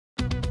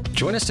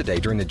Join us today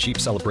during the Jeep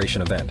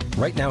Celebration event.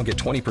 Right now, get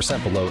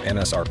 20% below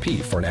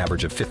MSRP for an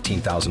average of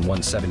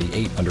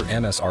 $15,178 under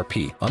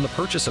MSRP on the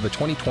purchase of a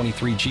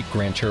 2023 Jeep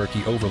Grand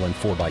Cherokee Overland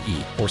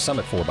 4xE or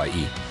Summit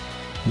 4xE.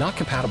 Not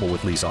compatible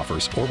with lease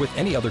offers or with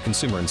any other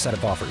consumer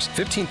incentive offers.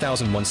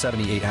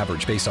 $15,178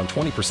 average based on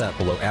 20%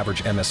 below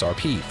average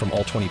MSRP from all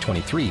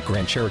 2023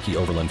 Grand Cherokee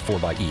Overland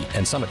 4xE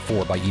and Summit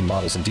 4xE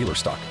models in dealer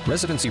stock.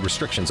 Residency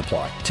restrictions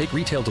apply. Take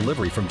retail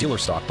delivery from dealer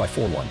stock by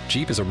 4/1.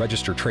 Jeep is a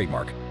registered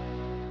trademark.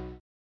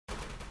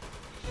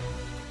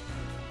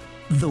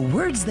 The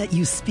words that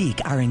you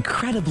speak are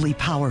incredibly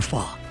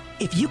powerful.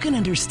 If you can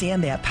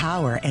understand that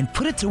power and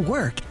put it to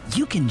work,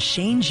 you can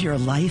change your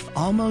life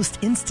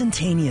almost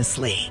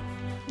instantaneously.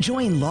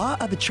 Join Law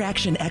of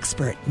Attraction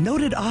expert,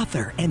 noted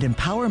author, and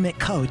empowerment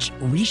coach,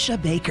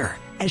 Risha Baker,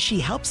 as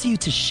she helps you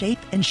to shape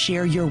and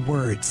share your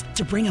words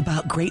to bring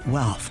about great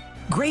wealth,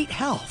 great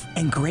health,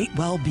 and great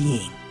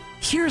well-being.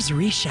 Here's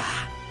Risha.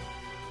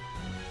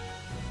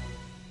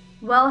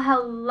 Well,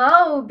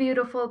 hello,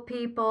 beautiful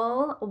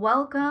people.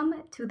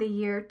 Welcome to the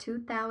year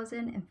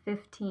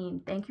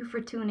 2015. Thank you for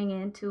tuning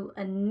in to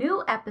a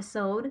new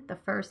episode, the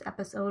first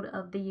episode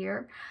of the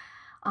year.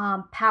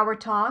 Power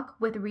Talk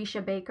with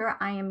Risha Baker.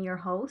 I am your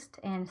host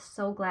and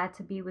so glad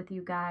to be with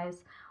you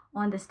guys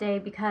on this day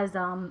because,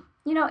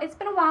 it's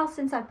been a while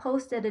since I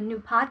posted a new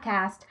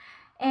podcast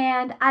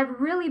and I've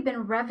really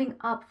been revving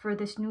up for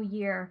this new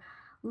year.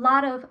 A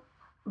lot of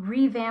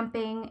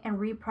revamping and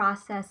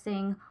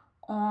reprocessing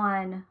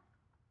on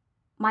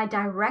my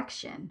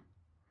direction.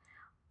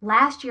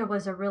 Last year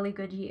was a really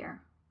good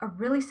year, a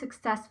really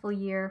successful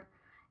year,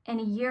 and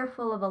a year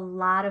full of a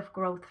lot of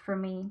growth for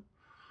me.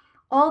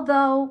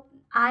 Although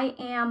I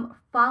am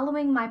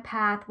following my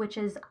path, which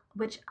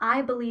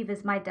I believe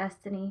is my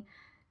destiny,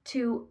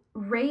 to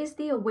raise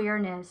the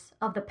awareness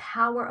of the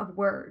power of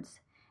words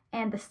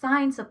and the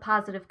science of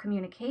positive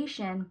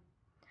communication,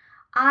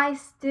 I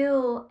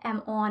still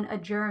am on a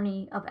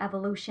journey of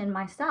evolution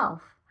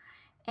myself.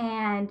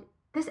 And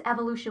this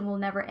evolution will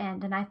never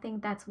end. And I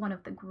think that's one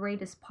of the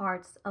greatest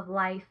parts of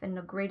life and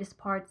the greatest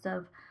parts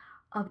of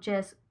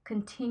just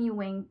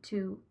continuing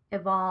to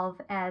evolve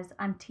as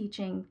I'm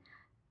teaching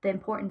the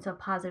importance of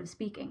positive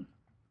speaking.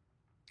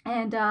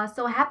 And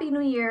so Happy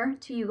New Year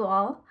to you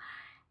all.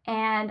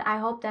 And I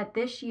hope that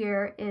this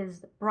year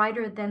is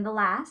brighter than the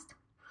last.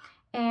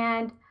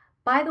 And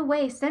by the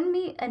way, send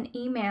me an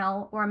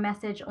email or a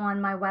message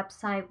on my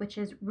website, which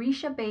is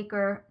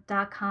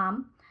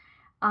rishabaker.com.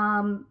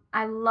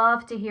 I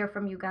love to hear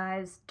from you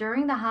guys.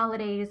 During the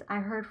holidays, I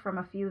heard from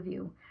a few of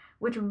you,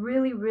 which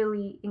really,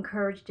 really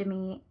encouraged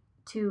me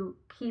to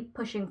keep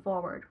pushing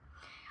forward.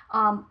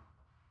 I'm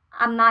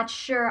not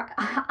sure.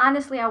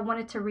 Honestly, I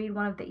wanted to read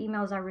one of the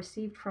emails I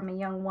received from a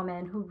young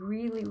woman who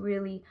really,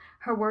 really,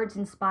 her words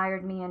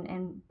inspired me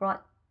and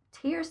brought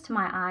tears to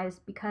my eyes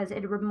because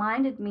it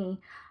reminded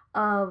me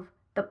of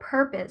the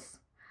purpose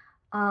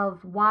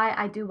of why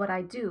I do what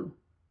I do.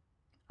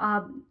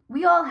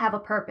 We all have a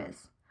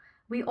purpose.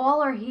 We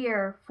all are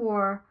here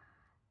for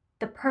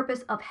the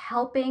purpose of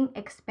helping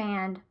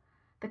expand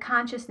the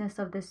consciousness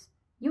of this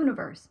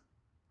universe.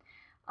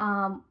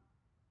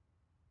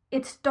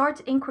 It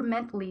starts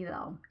incrementally,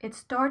 though. It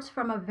starts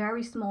from a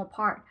very small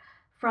part,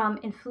 from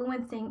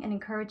influencing and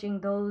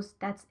encouraging those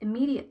that's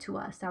immediate to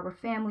us, our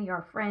family,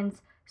 our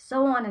friends,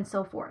 so on and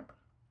so forth.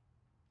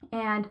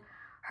 And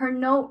her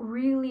note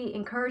really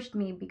encouraged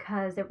me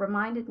because it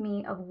reminded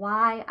me of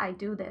why I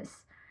do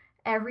this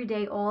every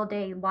day, all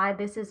day, why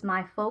this is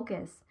my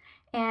focus.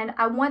 And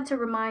I want to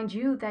remind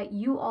you that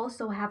you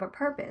also have a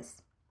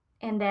purpose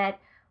and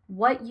that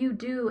what you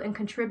do and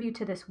contribute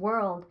to this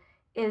world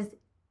is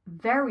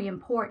very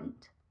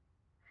important.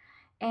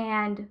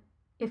 And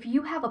if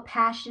you have a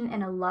passion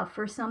and a love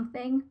for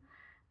something,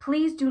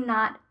 please do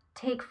not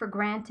take for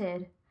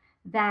granted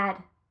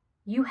that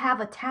you have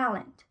a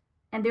talent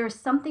and there is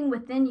something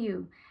within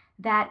you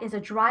that is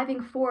a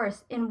driving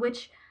force in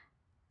which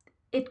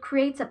it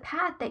creates a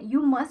path that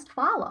you must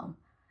follow.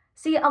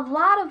 See, a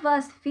lot of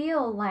us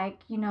feel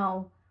like,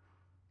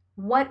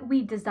 what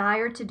we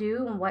desire to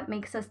do and what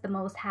makes us the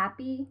most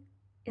happy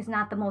is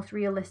not the most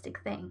realistic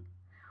thing.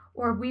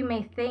 Or we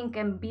may think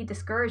and be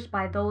discouraged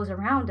by those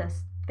around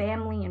us,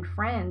 family and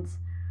friends,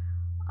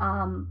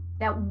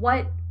 that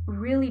what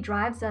really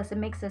drives us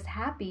and makes us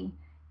happy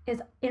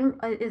is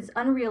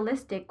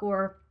unrealistic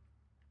or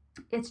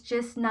it's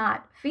just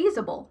not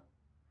feasible.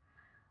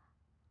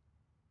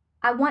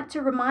 I want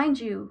to remind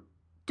you,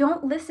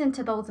 don't listen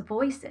to those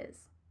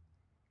voices.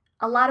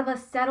 A lot of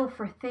us settle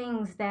for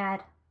things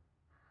that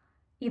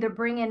either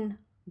bring in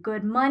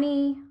good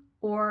money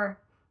or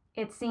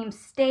it seems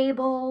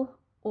stable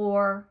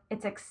or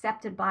it's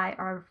accepted by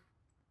our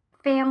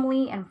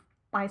family and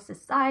by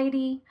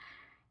society,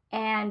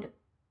 and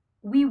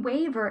we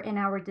waver in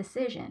our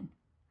decision.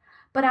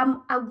 But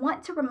I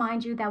want to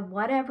remind you that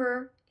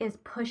whatever is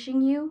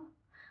pushing you,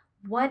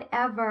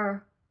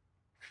 whatever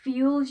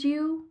fuels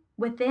you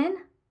within,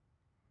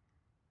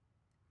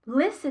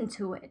 listen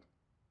to it.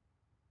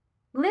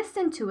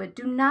 Listen to it.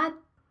 Do not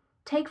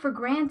take for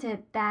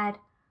granted that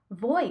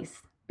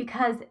voice,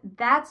 because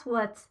that's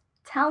what's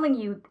telling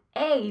you,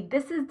 hey,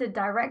 this is the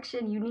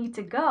direction you need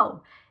to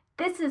go.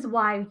 This is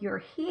why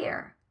you're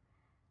here.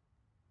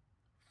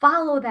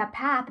 Follow that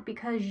path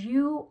because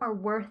you are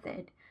worth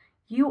it.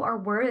 You are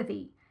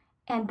worthy.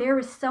 And there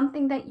is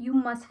something that you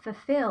must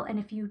fulfill. And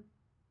if you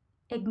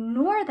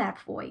ignore that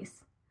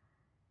voice,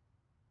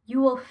 you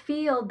will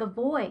feel the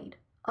void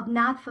of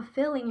not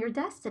fulfilling your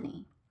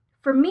destiny.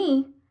 For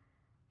me,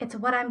 it's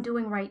what I'm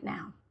doing right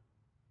now.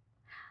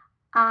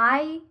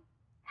 I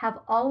have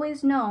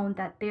always known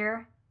that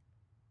there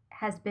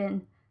has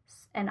been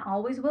and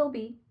always will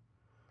be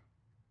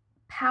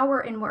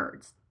power in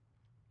words.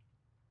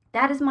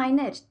 That is my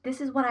niche. This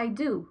is what I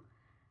do.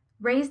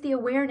 Raise the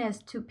awareness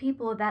to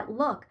people that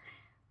look.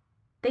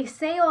 They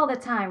say all the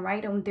time,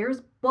 right? And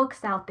there's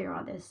books out there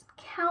on this,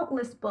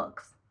 countless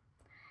books,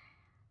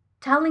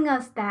 telling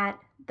us that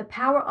the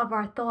power of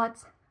our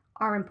thoughts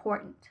are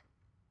important.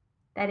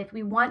 That if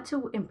we want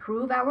to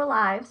improve our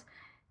lives,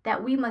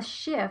 that we must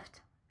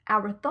shift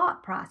our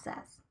thought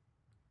process.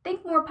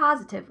 Think more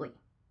positively.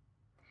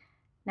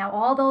 Now,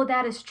 although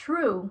that is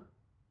true,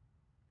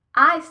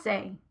 I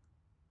say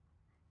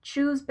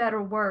choose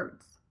better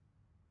words.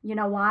 You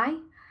know why?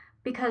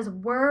 Because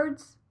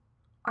words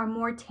are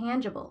more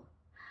tangible.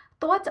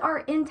 Thoughts are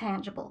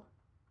intangible.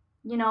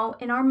 You know,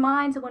 in our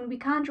minds, when we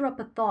conjure up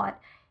a thought,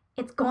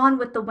 it's gone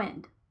with the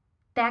wind.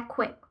 That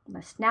quick,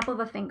 the snap of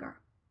a finger.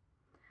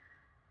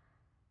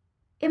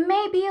 It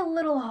may be a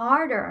little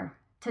harder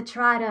to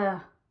try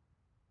to,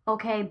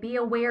 be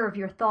aware of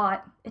your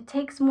thought. It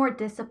takes more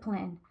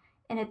discipline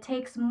and it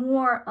takes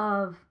more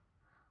of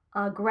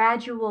a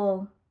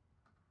gradual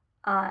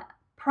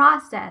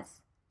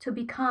process to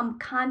become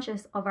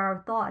conscious of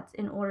our thoughts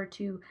in order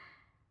to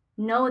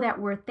know that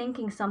we're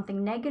thinking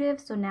something negative,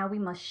 so now we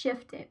must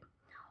shift it.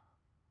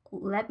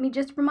 Let me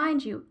just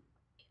remind you,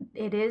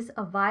 it is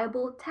a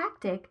viable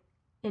tactic.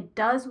 It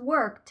does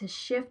work to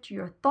shift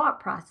your thought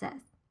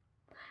process.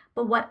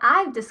 But what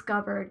I've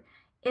discovered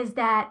is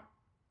that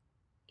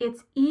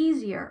it's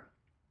easier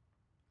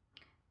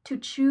to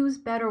choose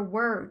better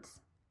words.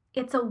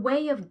 It's a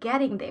way of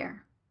getting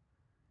there.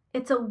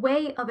 It's a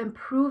way of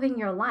improving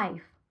your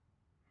life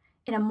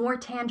in a more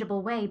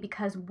tangible way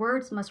because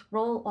words must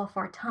roll off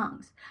our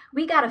tongues.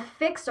 We got to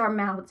fix our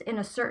mouths in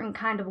a certain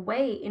kind of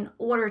way in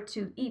order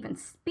to even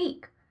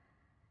speak.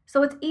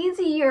 So it's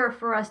easier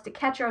for us to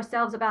catch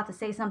ourselves about to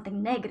say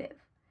something negative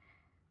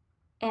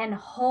and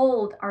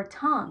hold our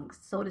tongues,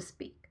 so to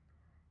speak,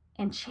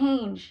 and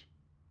change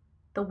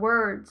the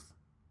words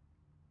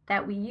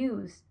that we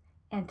use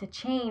and to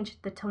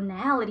change the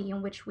tonality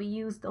in which we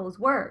use those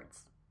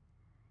words.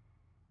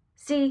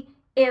 See,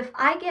 if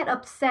I get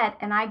upset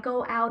and I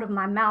go out of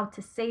my mouth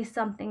to say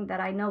something that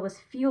I know is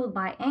fueled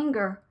by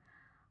anger,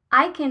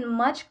 I can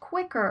much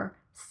quicker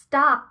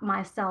stop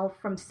myself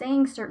from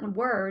saying certain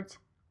words,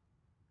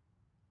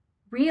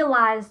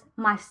 realize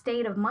my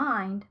state of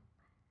mind,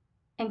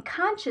 and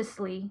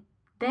consciously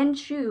then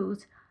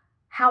choose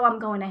how I'm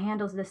going to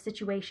handle this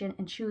situation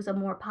and choose a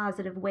more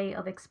positive way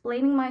of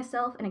explaining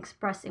myself and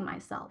expressing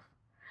myself,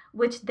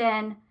 which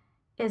then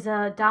is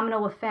a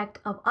domino effect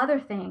of other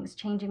things,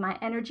 changing my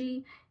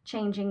energy,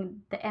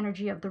 changing the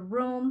energy of the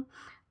room,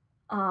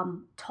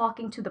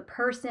 talking to the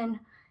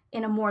person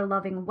in a more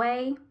loving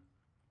way.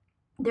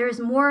 There's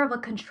more of a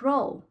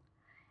control,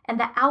 and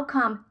the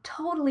outcome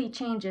totally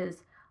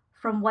changes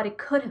from what it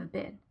could have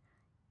been.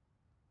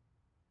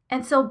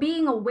 And so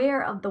being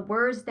aware of the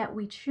words that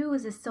we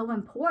choose is so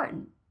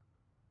important.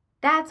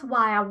 That's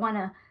why I want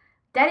to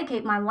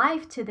dedicate my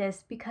life to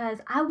this, because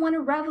I want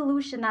to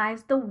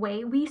revolutionize the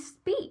way we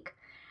speak.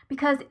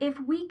 Because if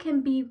we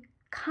can be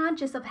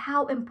conscious of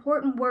how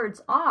important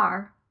words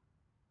are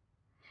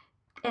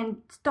and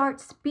start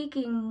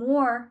speaking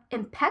more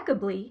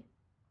impeccably,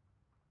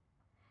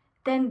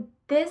 then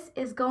this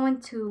is going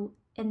to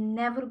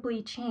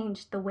inevitably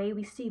change the way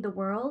we see the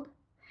world,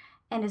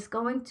 and is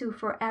going to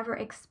forever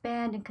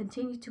expand and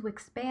continue to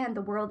expand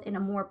the world in a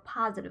more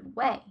positive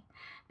way.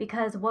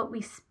 Because what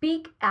we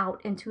speak out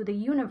into the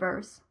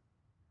universe,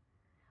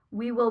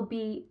 we will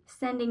be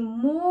sending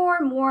more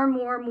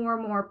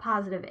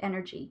positive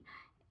energy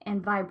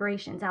and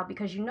vibrations out,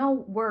 because you know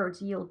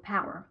words yield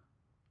power.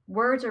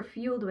 Words are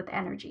fueled with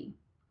energy.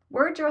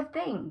 Words are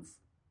things.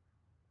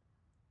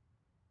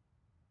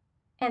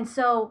 And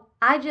so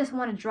I just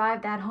want to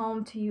drive that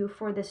home to you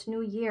for this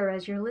new year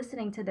as you're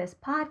listening to this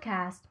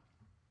podcast,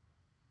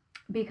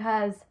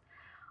 because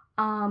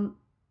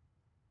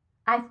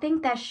I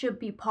think that should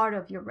be part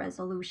of your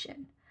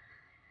resolution.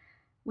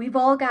 We've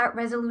all got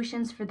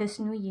resolutions for this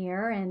new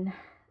year, and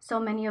so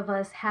many of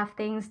us have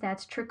things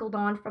that's trickled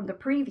on from the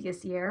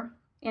previous year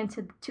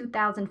into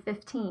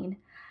 2015.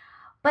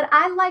 But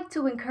I'd like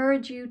to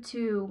encourage you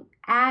to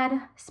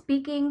add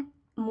speaking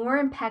more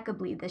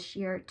impeccably this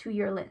year to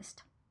your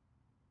list.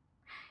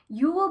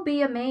 You will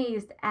be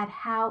amazed at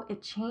how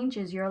it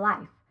changes your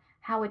life,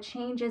 how it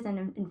changes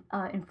and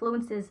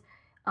influences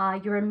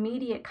your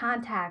immediate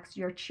contacts,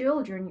 your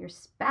children, your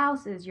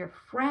spouses, your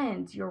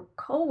friends, your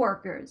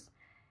coworkers.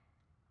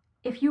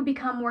 If you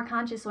become more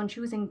conscious on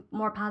choosing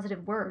more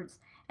positive words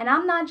And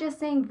I'm not just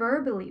saying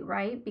verbally,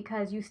 right?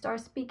 Because you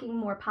start speaking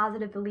more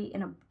positively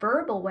in a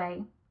verbal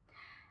way,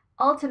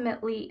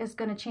 ultimately it's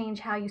going to change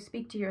how you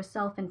speak to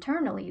yourself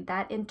internally.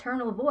 That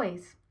internal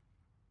voice,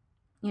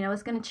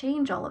 it's going to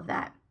change all of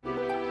that.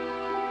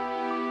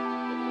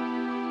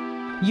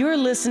 You're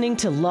listening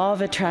to Law of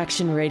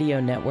Attraction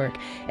Radio Network,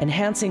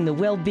 enhancing the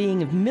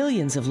well-being of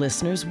millions of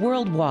listeners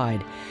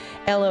worldwide.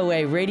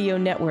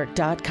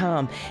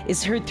 LOARadionetwork.com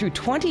is heard through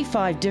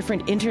 25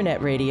 different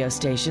internet radio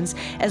stations,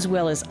 as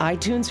well as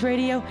iTunes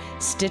Radio,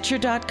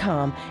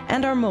 Stitcher.com,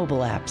 and our mobile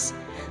apps.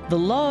 The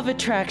Law of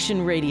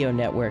Attraction Radio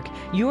Network,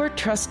 your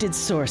trusted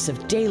source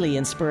of daily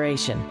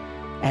inspiration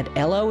at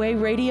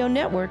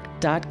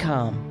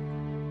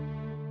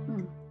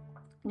LOARadionetwork.com.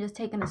 I'm just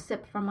taking a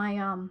sip from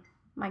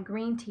my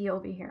green tea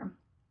over here.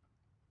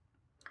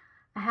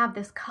 I have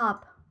this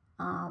cup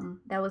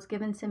that was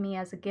given to me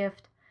as a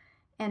gift,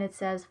 and it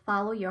says,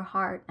 "Follow your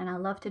heart," and I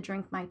love to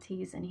drink my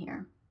teas in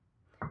here,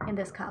 in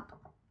this cup.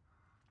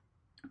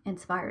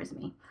 Inspires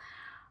me.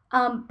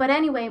 But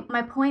anyway,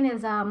 my point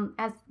is,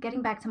 as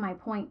getting back to my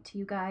point to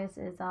you guys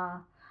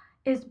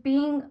is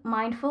being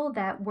mindful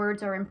that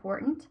words are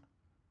important,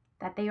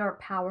 that they are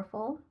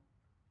powerful.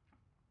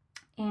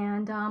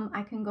 And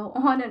I can go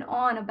on and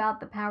on about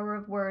the power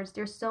of words.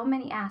 There's so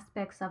many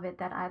aspects of it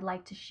that I'd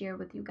like to share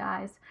with you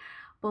guys,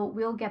 but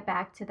we'll get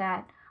back to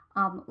that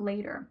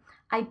later.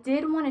 I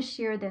did want to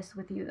share this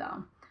with you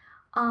though.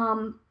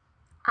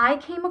 I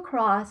came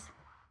across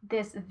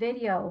this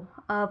video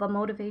of a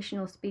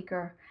motivational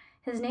speaker.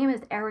 His name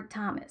is Eric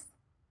Thomas.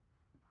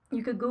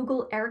 You could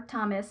Google Eric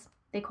Thomas.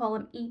 They call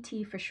him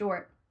ET for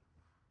short.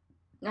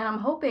 And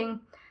I'm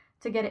hoping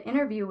to get an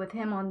interview with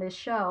him on this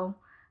show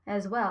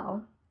as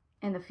well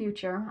in the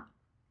future.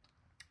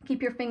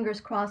 Keep your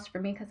fingers crossed for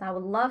me, because I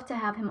would love to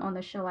have him on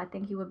the show. I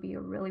think he would be a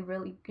really,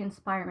 really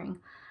inspiring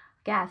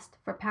guest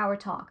for Power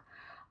Talk.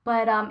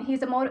 But he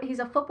was an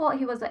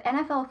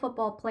NFL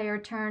football player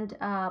turned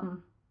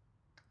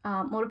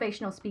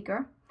motivational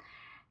speaker.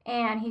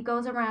 And he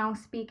goes around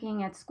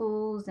speaking at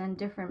schools and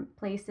different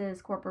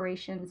places,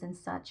 corporations and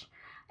such.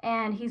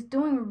 And he's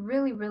doing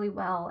really, really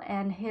well.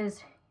 And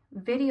his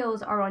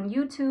videos are on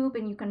YouTube,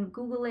 and you can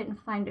Google it and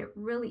find it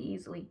really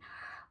easily.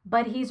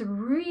 But he's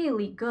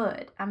really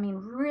good. I mean,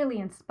 really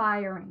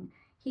inspiring.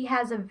 He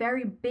has a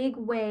very big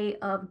way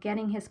of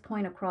getting his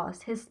point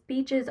across. His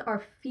speeches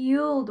are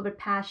fueled with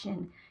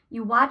passion.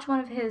 You watch one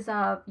of his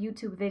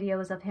YouTube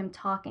videos of him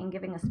talking,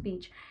 giving a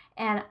speech,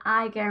 and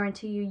I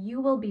guarantee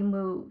you will be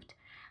moved.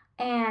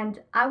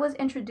 And I was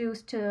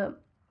introduced to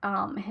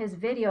his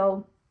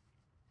video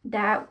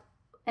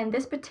and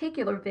this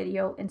particular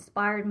video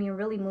inspired me and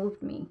really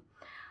moved me.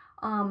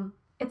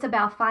 It's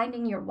about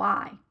finding your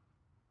why.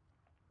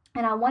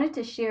 And I wanted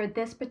to share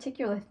this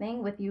particular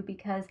thing with you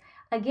because,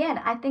 again,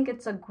 I think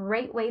it's a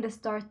great way to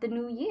start the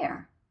new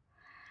year.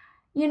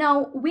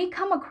 We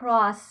come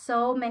across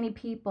so many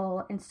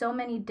people and so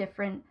many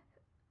different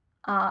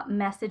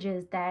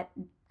messages that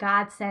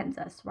God sends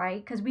us,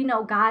 right? Because we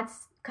know God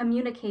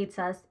communicates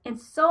us in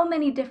so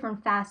many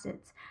different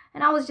facets.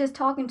 And I was just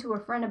talking to a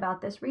friend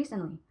about this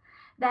recently,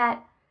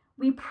 that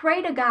we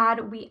pray to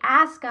God, we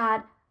ask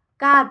God,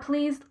 God,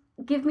 please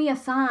give me a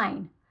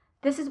sign.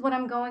 This is what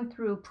I'm going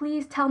through.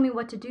 Please tell me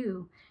what to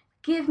do.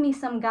 Give me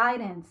some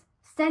guidance.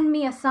 Send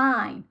me a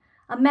sign,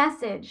 a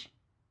message,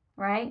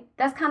 right?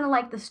 That's kind of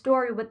like the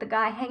story with the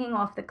guy hanging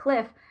off the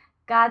cliff.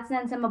 God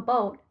sends him a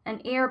boat,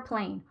 an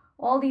airplane,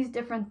 all these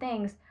different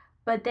things.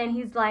 But then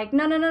he's like,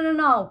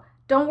 no.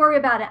 Don't worry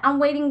about it. I'm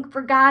waiting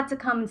for God to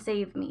come and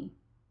save me.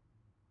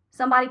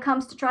 Somebody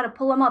comes to try to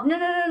pull him up.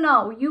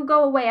 No. You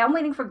go away. I'm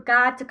waiting for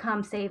God to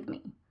come save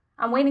me.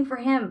 I'm waiting for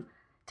him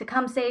to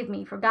come save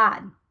me, for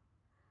God.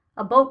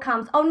 A boat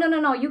comes. Oh,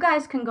 no. You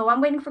guys can go.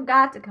 I'm waiting for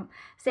God to come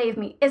save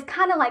me. It's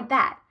kind of like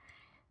that.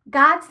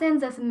 God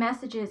sends us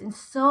messages in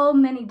so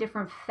many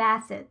different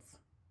facets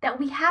that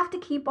we have to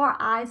keep our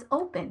eyes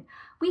open.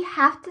 We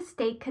have to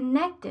stay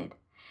connected.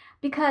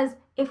 Because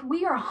if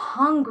we are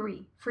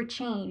hungry for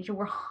change, or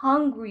we're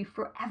hungry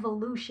for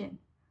evolution,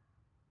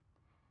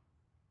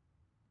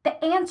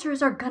 the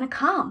answers are going to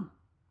come.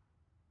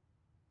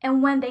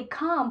 And when they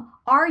come,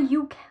 are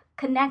you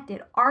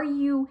connected? Are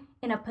you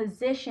in a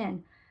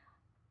position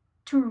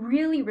to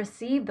really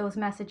receive those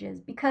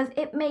messages? Because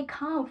it may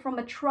come from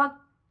a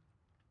truck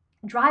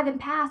driving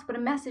past with a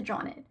message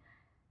on it.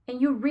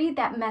 And you read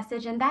that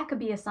message, and that could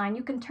be a sign.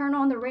 You can turn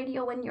on the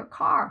radio in your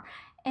car,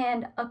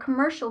 and a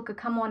commercial could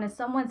come on, and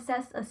someone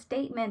says a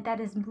statement that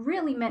is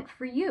really meant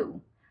for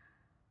you.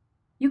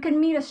 You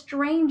can meet a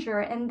stranger,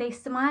 and they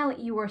smile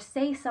at you, or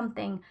say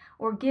something,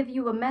 or give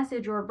you a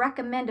message, or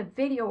recommend a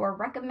video, or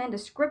recommend a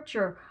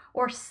scripture,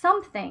 or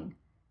something.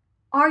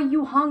 Are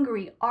you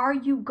hungry? Are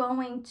you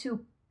going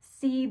to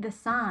see the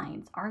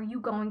signs? Are you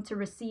going to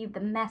receive the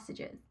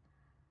messages?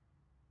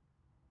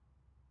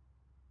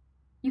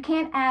 You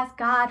can't ask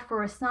God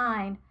for a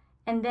sign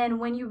and then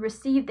when you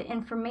receive the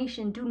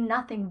information, do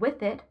nothing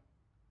with it,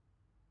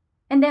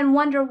 and then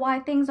wonder why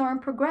things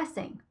aren't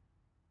progressing.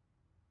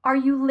 Are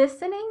you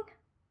listening?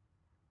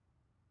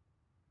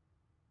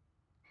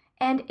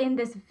 And in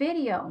this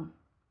video,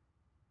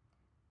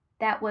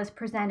 that was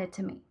presented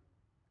to me.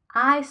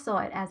 I saw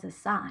it as a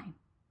sign.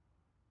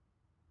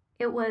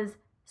 It was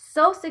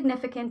so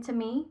significant to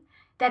me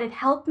that it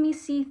helped me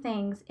see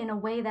things in a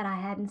way that I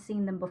hadn't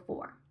seen them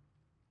before.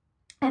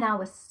 And I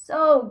was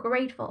so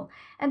grateful.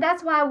 And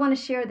that's why I want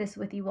to share this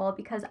with you all,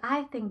 because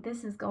I think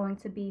this is going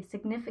to be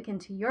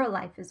significant to your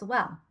life as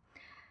well.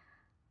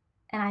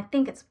 And I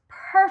think it's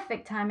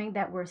perfect timing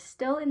that we're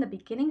still in the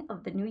beginning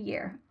of the new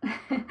year.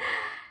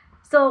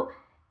 So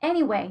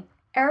anyway,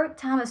 Eric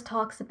Thomas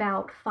talks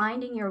about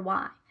finding your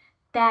why,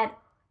 that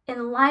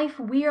in life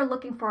we are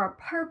looking for a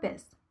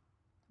purpose,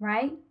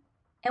 right?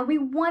 And we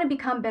want to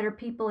become better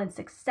people and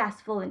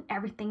successful in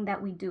everything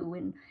that we do.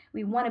 And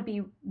we want to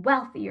be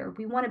wealthier.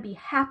 We want to be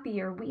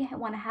happier. We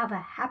want to have a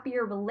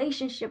happier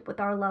relationship with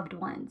our loved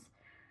ones.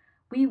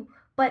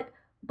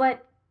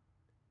 But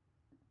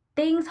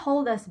things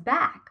hold us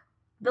back.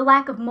 The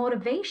lack of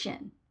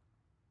motivation.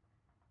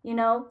 You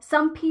know,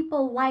 some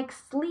people like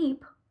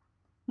sleep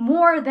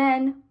more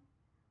than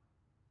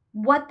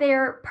what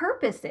their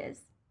purpose is.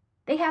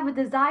 They have a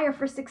desire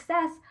for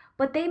success,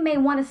 but they may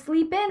want to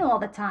sleep in all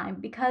the time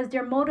because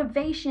their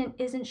motivation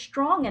isn't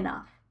strong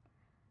enough.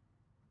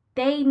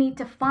 They need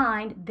to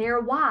find their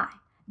why.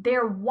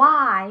 Their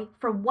why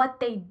for what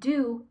they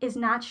do is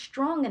not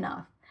strong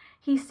enough.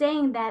 He's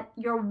saying that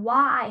your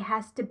why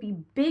has to be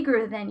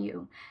bigger than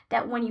you.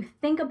 That when you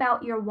think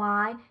about your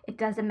why, it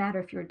doesn't matter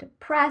if you're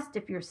depressed,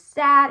 if you're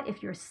sad,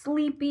 if you're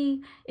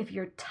sleepy, if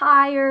you're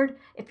tired,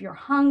 if you're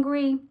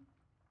hungry,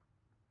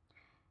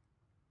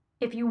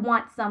 if you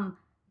want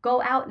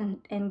go out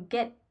and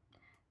get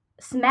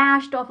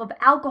smashed off of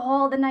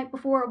alcohol the night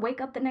before,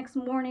 wake up the next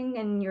morning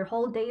and your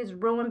whole day is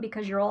ruined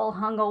because you're all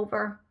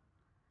hungover.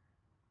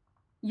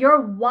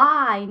 Your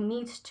why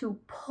needs to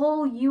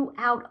pull you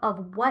out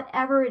of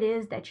whatever it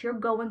is that you're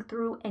going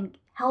through and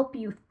help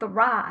you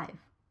thrive.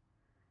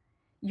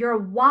 Your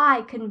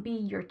why can be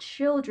your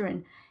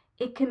children.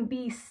 It can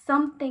be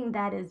something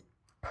that is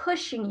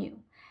pushing you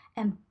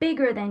and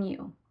bigger than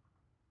you.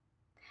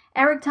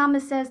 Eric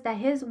Thomas says that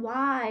his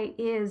why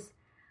is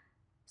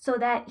so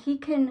that he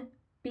can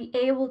be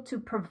able to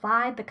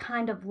provide the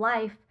kind of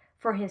life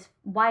for his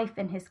wife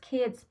and his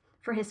kids,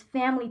 for his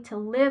family to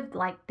live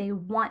like they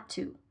want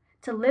to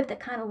live the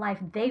kind of life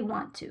they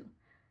want to.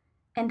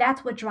 And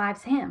that's what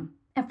drives him.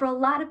 And for a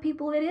lot of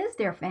people, it is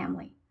their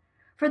family.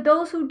 For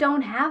those who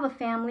don't have a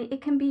family,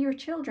 it can be your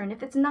children.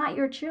 If it's not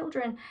your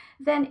children,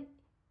 then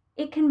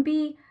it can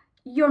be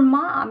your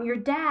mom, your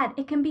dad.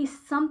 It can be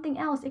something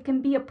else. It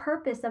can be a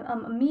purpose,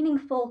 a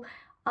meaningful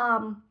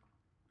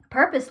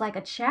purpose like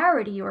a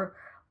charity or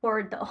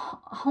the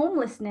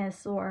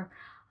homelessness or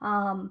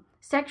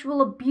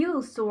sexual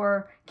abuse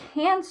or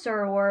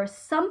cancer, or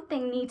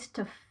something needs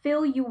to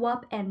fill you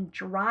up and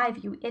drive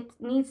you. It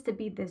needs to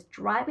be this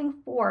driving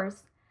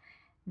force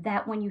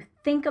that when you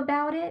think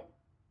about it,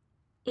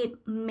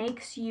 it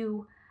makes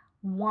you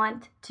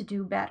want to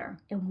do better.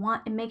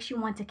 It makes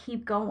you want to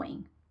keep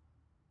going.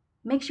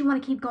 It makes you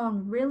want to keep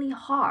going really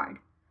hard.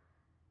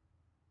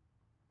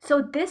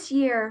 So this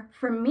year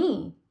for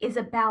me is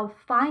about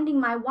finding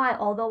my why,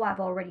 although I've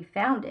already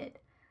found it.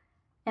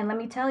 And let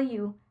me tell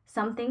you,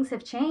 some things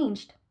have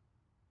changed.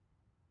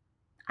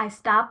 I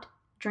stopped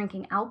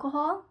drinking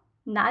alcohol,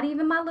 not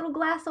even my little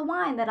glass of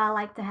wine that I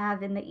like to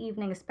have in the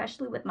evening,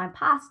 especially with my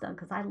pasta,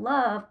 because I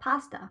love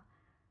pasta.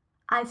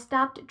 I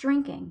stopped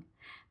drinking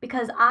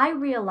because I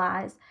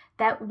realized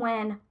that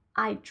when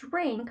I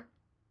drink,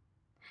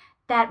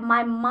 that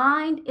my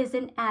mind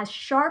isn't as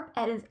sharp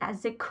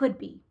as it could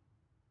be.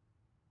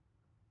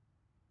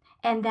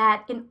 And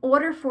that in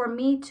order for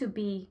me to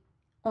be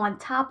on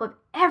top of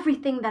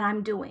everything that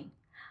I'm doing,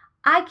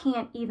 I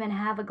can't even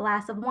have a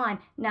glass of wine.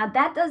 Now,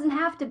 that doesn't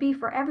have to be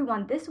for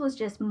everyone. This was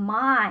just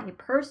my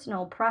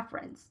personal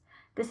preference.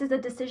 This is a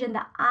decision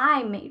that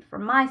I made for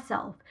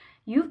myself.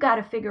 You've got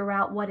to figure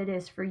out what it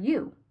is for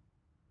you.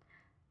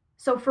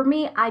 So for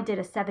me, I did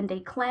a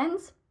 7-day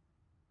cleanse.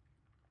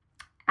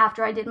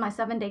 After I did my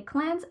 7-day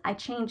cleanse, I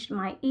changed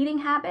my eating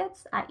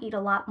habits. I eat a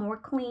lot more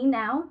clean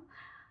now.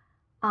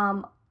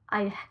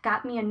 I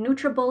got me a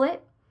NutriBullet.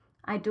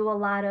 I do a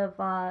lot of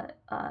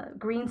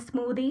green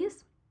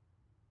smoothies.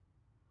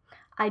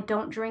 I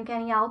don't drink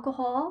any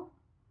alcohol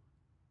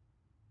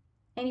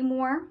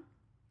anymore.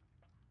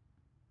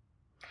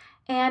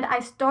 And I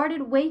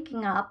started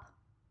waking up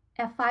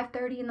at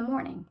 5:30 in the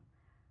morning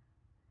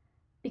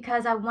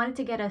because I wanted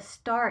to get a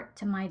start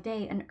to my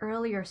day, an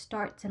earlier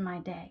start to my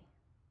day.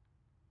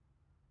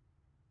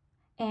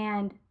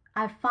 And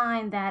I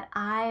find that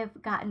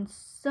I've gotten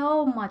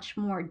so much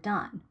more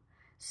done,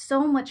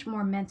 so much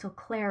more mental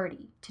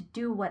clarity to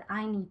do what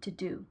I need to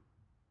do.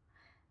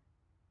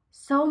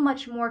 So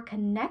much more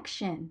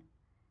connection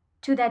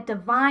to that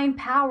divine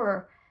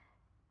power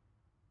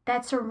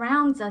that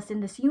surrounds us in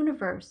this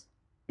universe,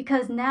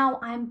 because now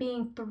I'm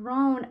being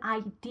thrown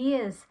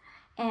ideas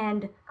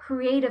and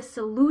creative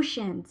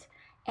solutions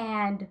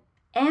and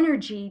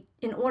energy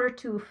in order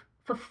to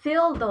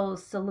fulfill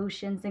those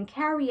solutions and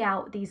carry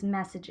out these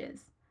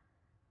messages.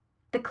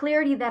 The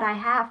clarity that I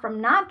have from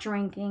not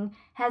drinking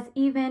has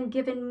even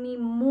given me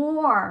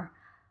more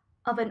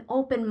of an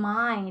open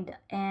mind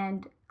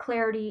and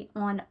clarity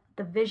on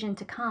the vision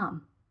to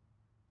come.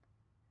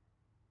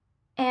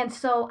 And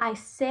so I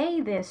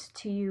say this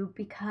to you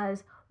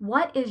because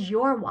what is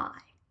your why?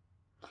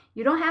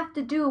 You don't have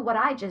to do what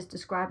I just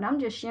described. I'm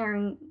just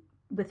sharing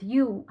with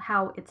you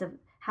how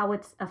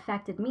it's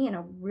affected me in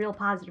a real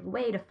positive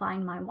way to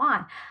find my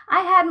why.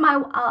 I had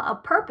a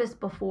purpose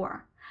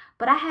before,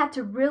 but I had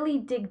to really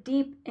dig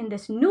deep in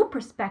this new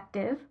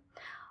perspective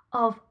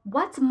of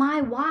what's my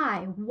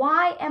why?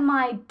 Why am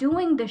I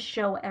doing this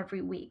show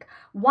every week?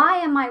 Why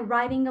am I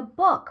writing a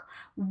book?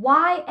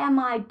 Why am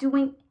I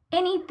doing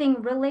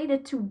anything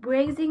related to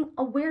raising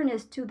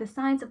awareness to the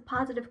science of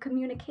positive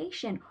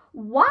communication?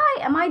 Why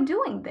am I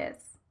doing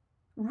this?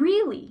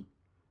 Really?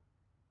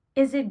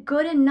 Is it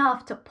good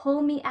enough to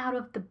pull me out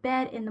of the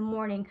bed in the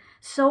morning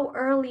so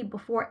early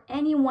before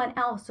anyone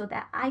else so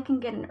that I can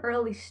get an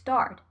early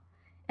start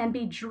and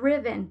be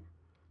driven?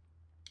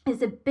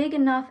 Is it big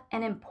enough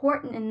and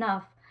important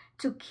enough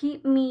to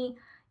keep me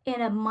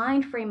in a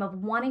mind frame of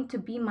wanting to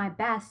be my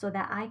best so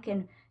that I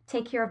can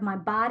take care of my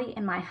body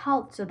and my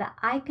health so that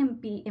I can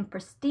be in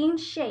pristine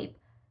shape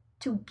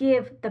to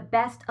give the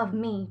best of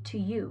me to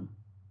you?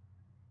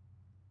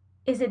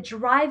 Is it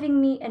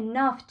driving me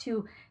enough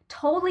to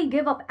totally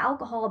give up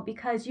alcohol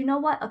because you know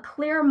what? A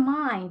clear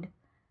mind,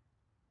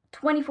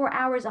 24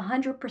 hours,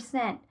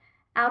 100%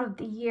 out of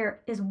the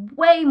year is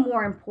way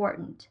more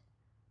important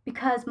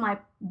because my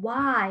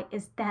why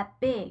is that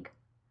big.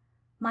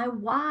 My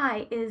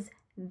why is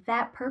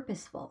that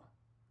purposeful.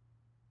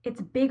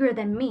 It's bigger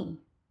than me.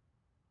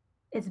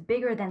 It's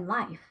bigger than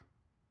life.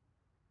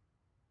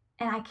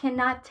 And I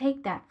cannot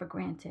take that for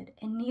granted,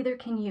 and neither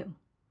can you.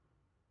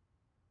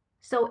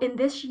 So in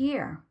this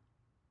year,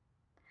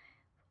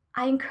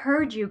 I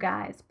encourage you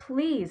guys,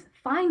 please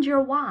find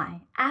your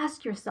why.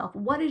 Ask yourself,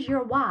 what is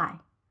your why?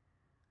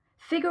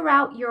 Figure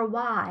out your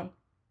why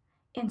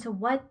into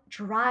what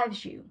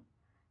drives you.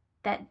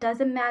 That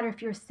doesn't matter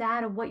if you're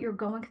sad or what you're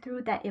going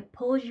through, that it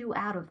pulls you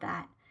out of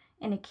that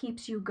and it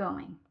keeps you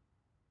going.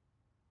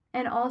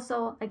 And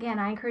also, again,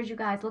 I encourage you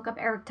guys, look up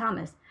Eric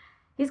Thomas.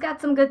 He's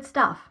got some good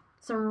stuff,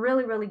 some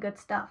really, really good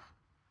stuff.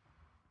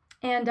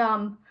 And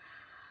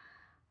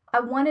I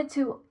wanted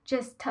to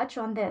just touch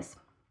on this.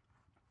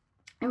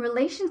 In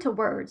relation to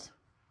words,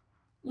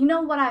 you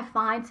know what I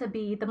find to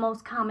be the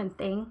most common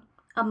thing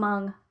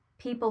among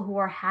people who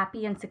are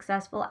happy and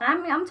successful?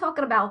 I'm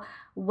talking about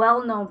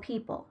well-known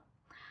people.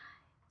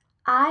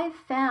 I've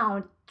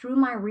found through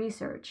my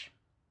research,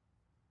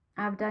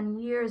 I've done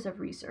years of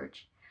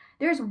research,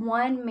 there's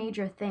one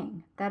major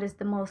thing that is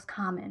the most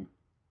common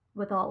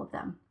with all of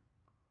them.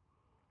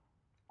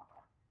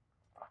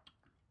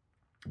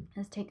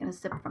 Just taking a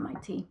sip from my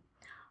tea.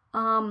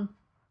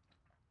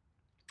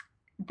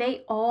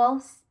 They all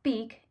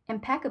speak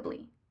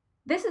impeccably.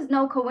 This is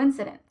no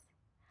coincidence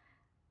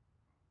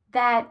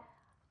that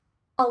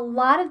a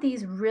lot of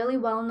these really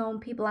well-known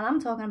people, and I'm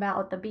talking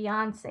about the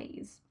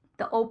Beyoncés,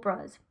 the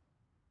Oprahs,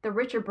 the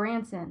Richard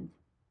Bransons,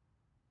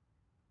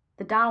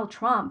 the Donald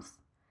Trumps,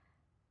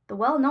 the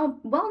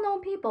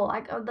well-known people,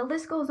 like the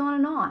list goes on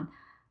and on,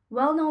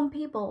 well-known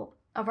people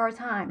of our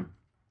time.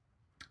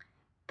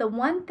 The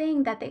one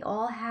thing that they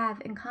all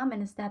have in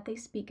common is that they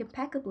speak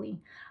impeccably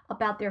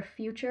about their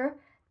future.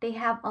 They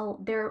have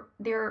their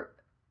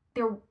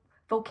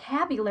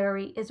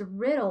vocabulary is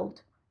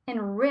riddled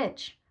and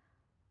rich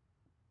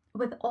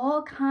with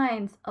all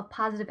kinds of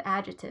positive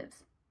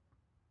adjectives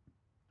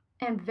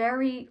and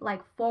very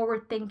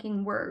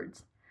forward-thinking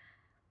words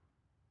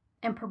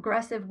and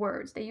progressive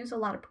words. They use a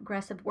lot of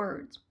progressive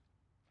words.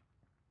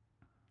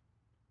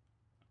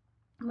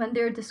 When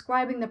they're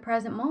describing the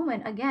present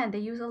moment, again, they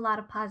use a lot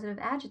of positive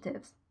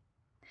adjectives.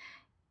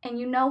 And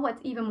you know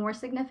what's even more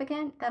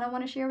significant that I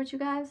want to share with you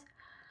guys?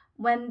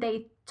 When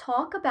they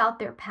talk about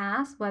their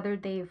past, whether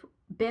they've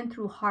been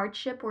through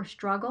hardship or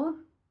struggle,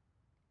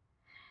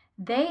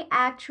 they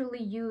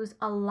actually use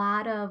a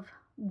lot of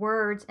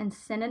words and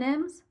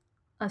synonyms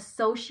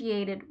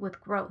associated with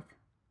growth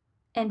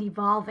and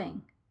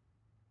evolving.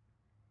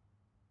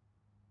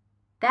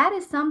 That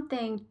is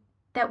something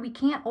that we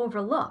can't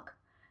overlook,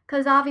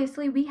 because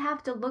obviously we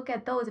have to look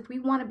at those if we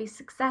want to be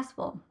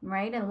successful,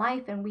 right, in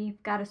life, and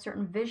we've got a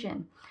certain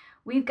vision.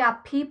 We've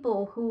got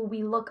people who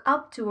we look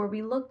up to, or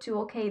we look to,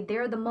 okay,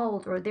 they're the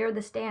mold or they're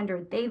the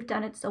standard. They've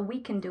done it, so we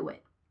can do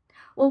it.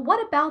 Well,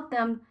 what about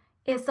them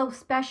is so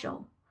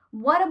special?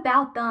 What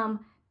about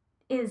them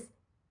is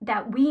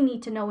that we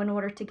need to know in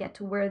order to get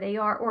to where they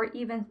are or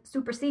even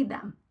supersede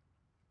them?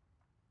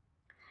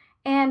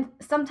 And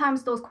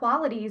sometimes those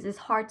qualities is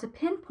hard to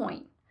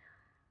pinpoint,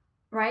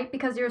 right?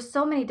 Because there are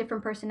so many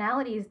different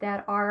personalities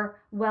that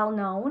are well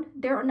known.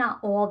 They're not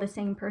all the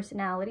same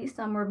personalities.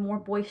 Some are more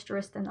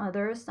boisterous than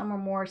others. Some are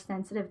more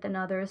sensitive than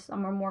others.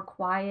 Some are more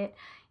quiet.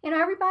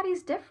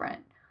 Everybody's different.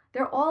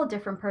 They're all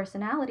different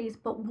personalities.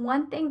 But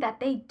one thing that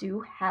they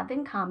do have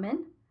in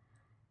common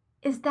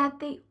is that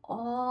they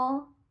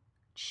all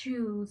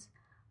choose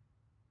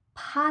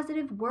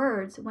positive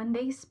words when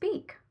they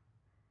speak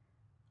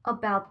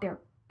about their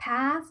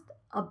past,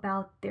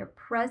 about their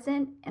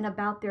present, and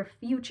about their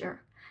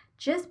future.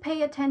 Just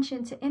pay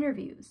attention to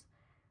interviews.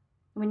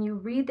 When you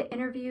read the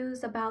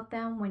interviews about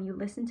them, when you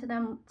listen to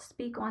them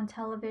speak on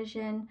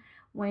television,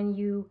 when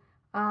you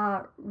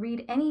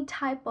read any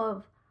type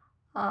of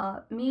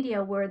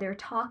media where they're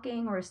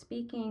talking or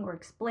speaking or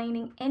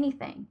explaining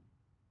anything,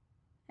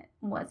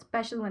 well,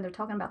 especially when they're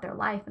talking about their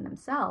life and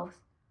themselves,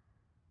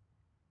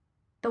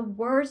 the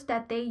words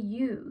that they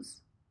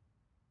use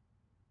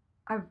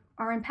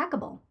are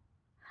impeccable.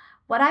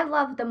 What I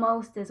love the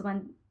most is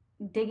when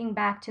digging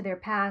back to their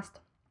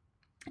past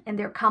and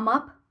their come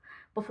up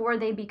before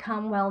they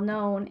become well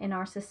known in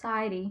our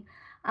society.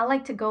 I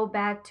like to go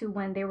back to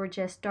when they were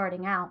just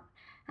starting out,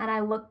 and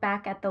I look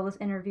back at those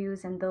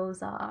interviews and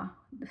those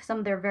some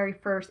of their very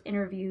first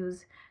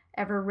interviews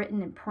ever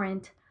written in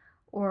print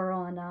or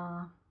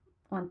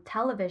on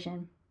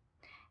television,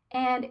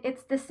 and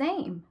it's the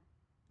same.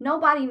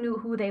 Nobody knew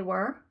who they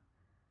were,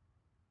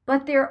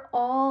 but they're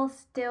all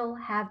still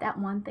have that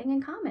one thing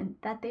in common,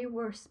 that they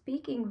were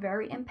speaking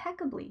very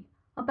impeccably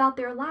about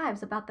their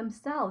lives, about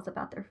themselves,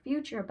 about their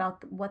future,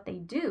 about what they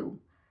do.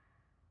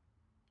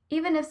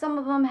 Even if some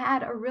of them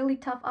had a really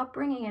tough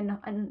upbringing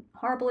and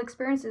horrible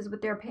experiences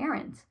with their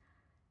parents,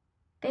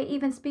 they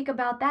even speak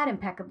about that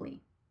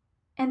impeccably.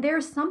 And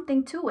there's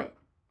something to it.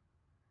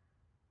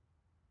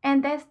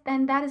 And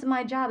that is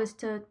my job, is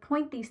to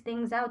point these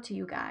things out to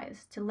you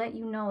guys, to let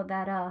you know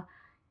that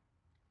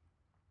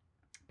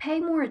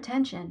pay more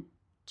attention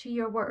to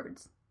your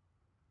words.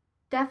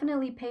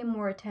 Definitely pay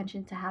more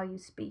attention to how you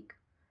speak,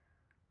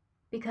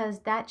 because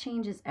that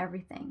changes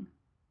everything.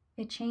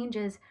 It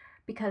changes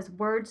because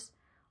words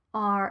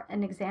are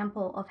an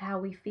example of how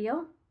we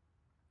feel,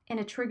 and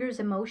it triggers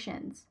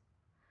emotions.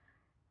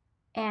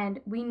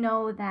 And we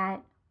know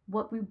that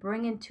what we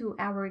bring into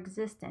our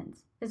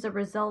existence is a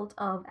result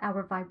of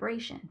our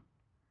vibration.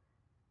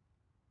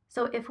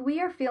 So if we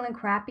are feeling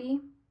crappy,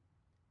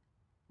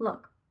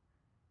 look,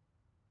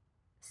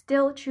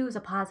 still choose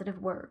a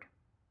positive word.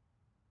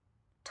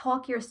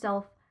 Talk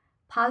yourself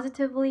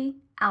positively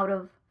out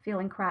of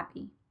feeling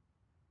crappy.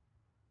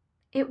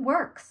 It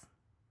works.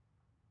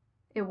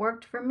 It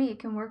worked for me. It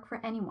can work for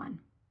anyone.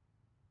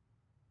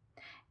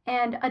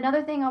 And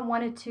another thing I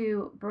wanted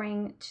to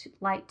bring to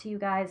light to you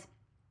guys,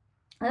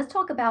 let's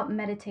talk about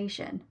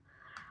meditation.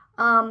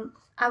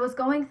 I was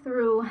going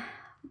through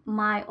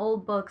my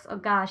old books. Oh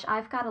gosh,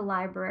 I've got a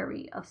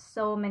library of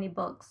so many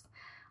books.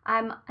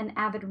 I'm an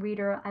avid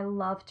reader. I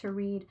love to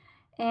read.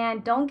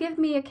 And don't give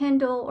me a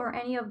Kindle or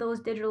any of those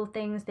digital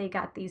things they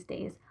got these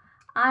days.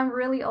 I'm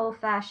really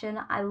old-fashioned.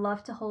 I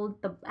love to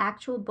hold the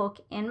actual book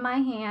in my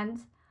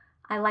hands.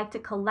 I like to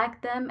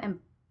collect them and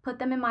put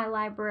them in my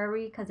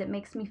library because it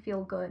makes me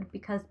feel good,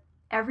 because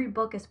every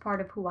book is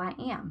part of who I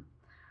am.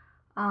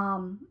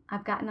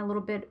 I've gotten a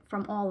little bit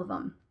from all of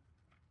them.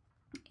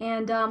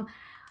 And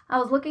I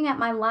was looking at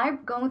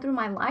going through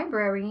my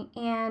library,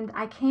 and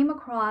I came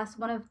across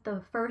one of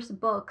the first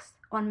books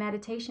on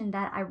meditation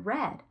that I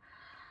read.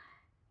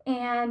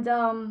 And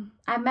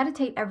I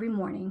meditate every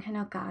morning. And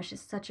oh gosh,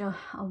 it's such a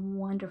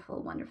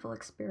wonderful, wonderful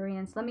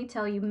experience. Let me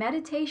tell you,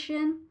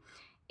 meditation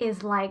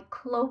is like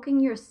cloaking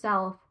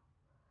yourself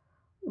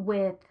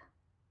with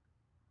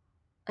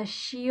a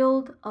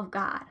shield of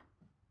God.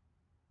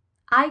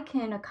 I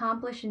can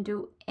accomplish and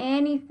do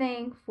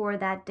anything for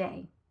that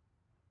day.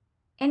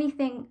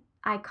 Anything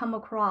I come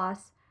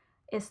across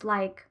is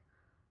like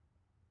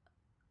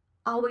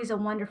always a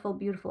wonderful,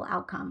 beautiful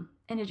outcome.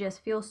 And it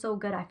just feels so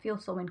good. I feel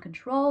so in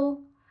control.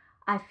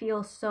 I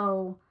feel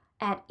so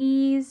at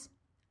ease.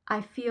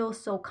 I feel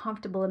so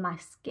comfortable in my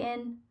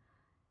skin.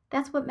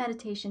 That's what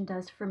meditation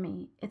does for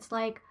me. It's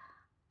like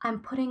I'm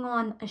putting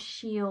on a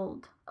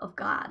shield of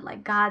God.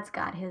 Like God's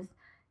got his,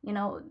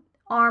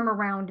 arm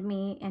around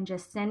me and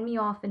just send me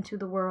off into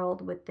the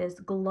world with this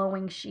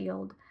glowing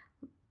shield.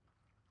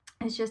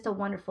 It's just a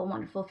wonderful,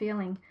 wonderful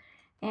feeling.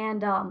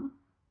 And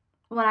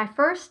when I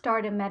first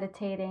started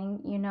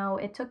meditating,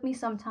 it took me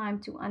some time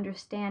to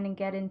understand and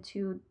get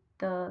into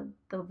the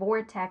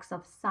vortex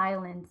of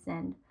silence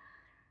and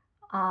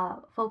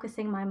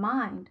focusing my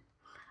mind.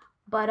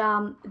 But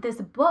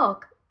this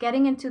book,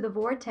 Getting into the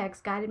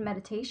Vortex, Guided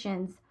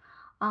Meditations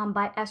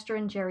by Esther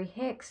and Jerry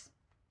Hicks,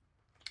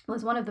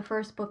 was one of the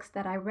first books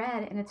that I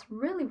read, and it's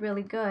really,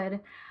 really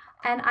good.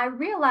 And I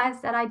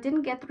realized that I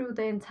didn't get through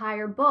the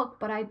entire book,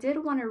 but I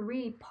did want to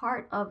read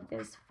part of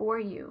this for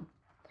you.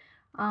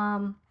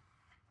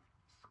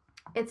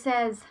 It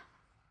says,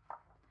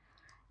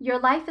 "Your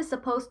life is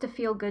supposed to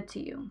feel good to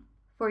you,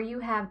 for you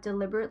have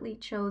deliberately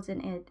chosen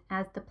it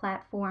as the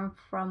platform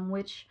from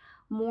which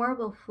more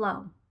will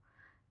flow.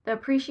 The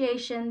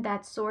appreciation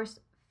that Source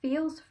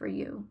feels for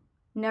you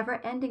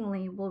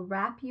never-endingly will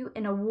wrap you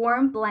in a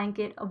warm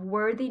blanket of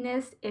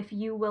worthiness if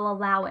you will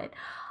allow it."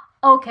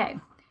 Okay,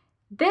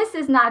 this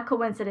is not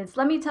coincidence.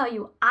 Let me tell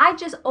you, I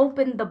just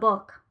opened the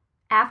book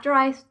after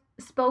I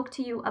spoke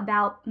to you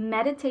about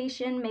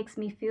meditation makes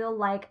me feel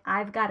like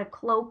I've got a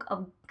cloak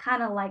of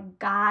kind of like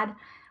God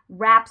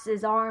wraps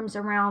his arms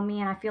around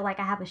me and I feel like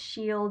I have a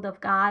shield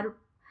of God.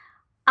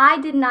 I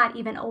did not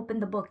even open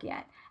the book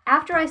yet.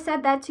 After I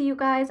said that to you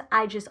guys,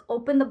 I just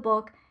opened the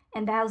book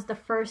And that was the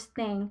first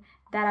thing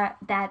that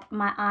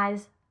my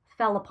eyes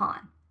fell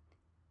upon.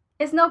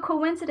 It's no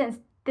coincidence.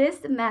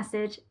 This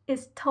message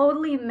is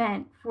totally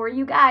meant for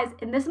you guys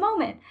in this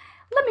moment.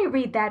 Let me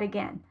read that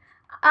again.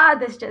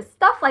 This just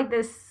stuff like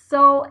this,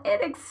 so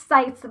it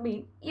excites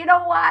me. You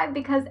know why?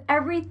 Because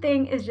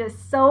everything is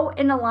just so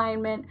in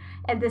alignment,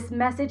 and this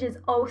message is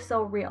oh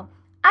so real.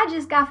 I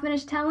just got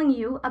finished telling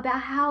you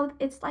about how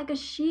it's like a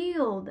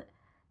shield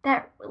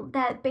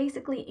that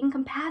basically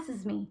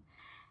encompasses me.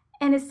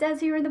 And it says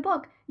here in the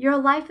book, your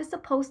life is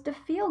supposed to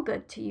feel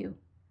good to you,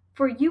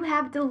 for you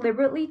have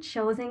deliberately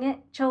chosen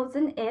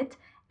it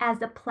as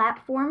the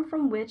platform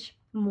from which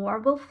more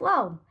will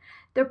flow.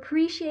 The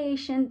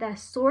appreciation that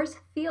Source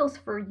feels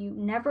for you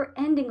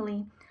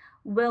never-endingly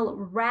will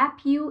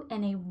wrap you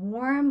in a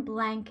warm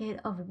blanket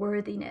of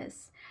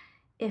worthiness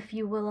if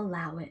you will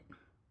allow it.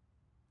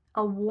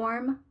 A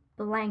warm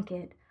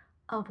blanket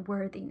of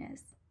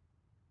worthiness.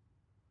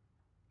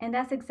 And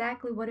that's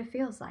exactly what it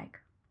feels like.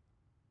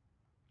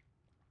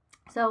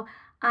 So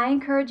I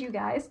encourage you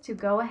guys to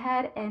go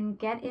ahead and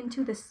get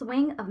into the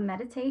swing of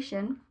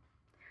meditation,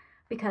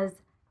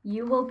 because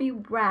you will be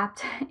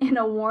wrapped in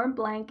a warm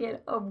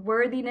blanket of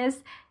worthiness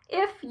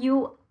if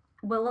you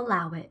will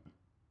allow it.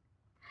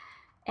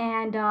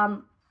 And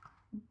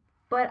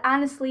but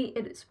honestly,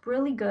 it's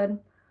really good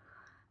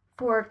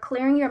for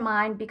clearing your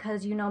mind,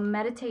 because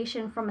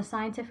meditation from a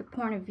scientific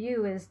point of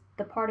view is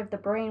the part of the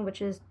brain,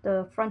 which is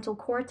the frontal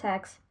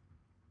cortex,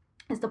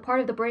 is the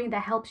part of the brain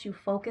that helps you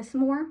focus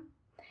more,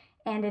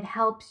 and it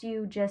helps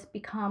you just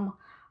become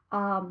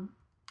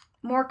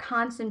more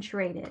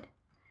concentrated,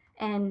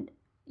 and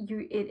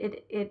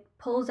it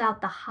pulls out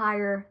the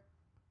higher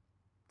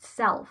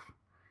self.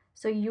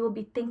 So you will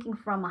be thinking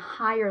from a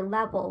higher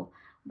level,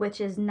 which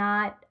is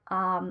not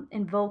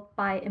invoked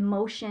by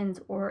emotions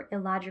or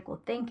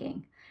illogical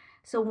thinking.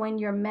 So when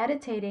you're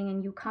meditating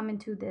and you come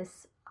into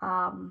this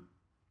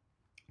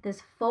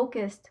this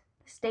focused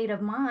state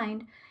of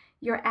mind,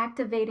 you're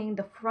activating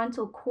the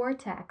frontal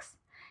cortex.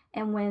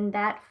 And when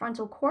that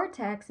frontal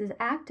cortex is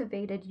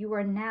activated, you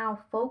are now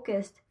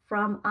focused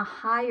from a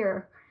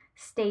higher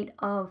state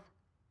of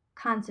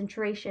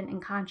concentration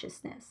and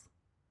consciousness.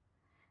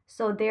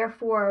 So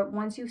therefore,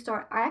 once you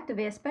start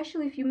activate,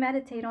 especially if you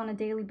meditate on a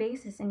daily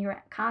basis and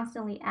you're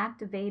constantly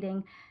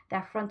activating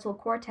that frontal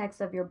cortex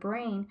of your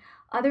brain,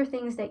 other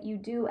things that you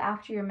do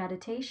after your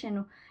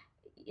meditation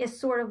is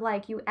sort of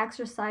like you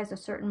exercise a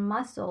certain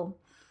muscle,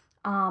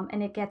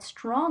 and it gets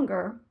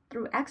stronger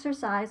through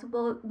exercise.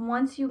 Well,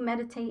 once you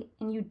meditate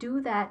and you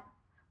do that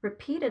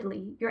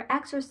repeatedly, you're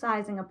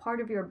exercising a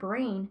part of your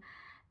brain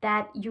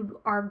that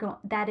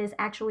that is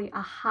actually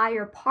a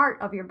higher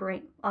part of your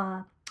brain,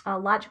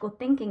 logical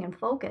thinking and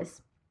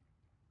focus.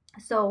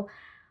 So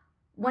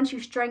once you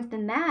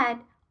strengthen that,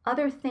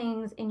 other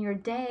things in your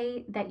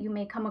day that you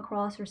may come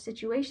across or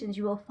situations,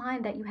 you will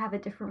find that you have a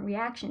different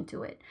reaction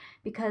to it,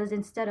 because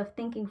instead of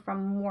thinking from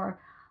a more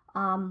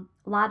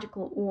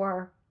logical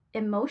or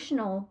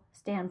emotional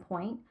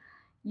standpoint,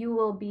 you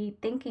will be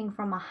thinking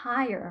from a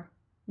higher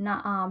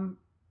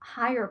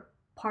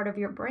part of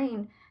your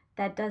brain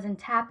that doesn't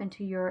tap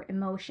into your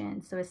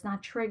emotions, so it's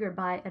not triggered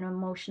by an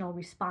emotional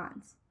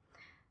response.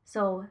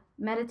 So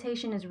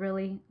meditation is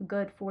really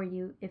good for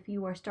you if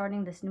you are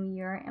starting this new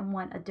year and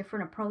want a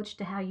different approach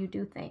to how you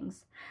do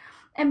things.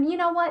 And you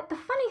know what? The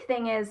funny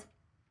thing is,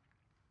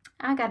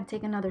 I got to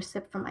take another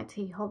sip from my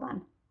tea. Hold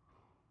on.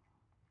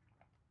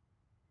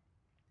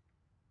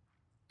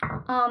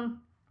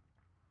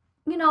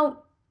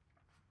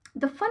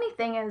 The funny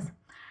thing is,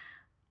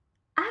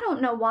 I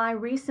don't know why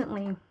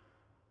recently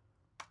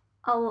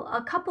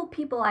a couple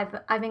people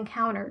I've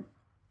encountered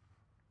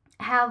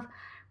have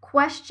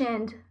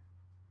questioned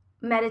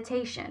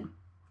meditation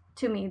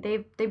to me.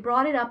 They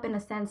brought it up in a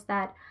sense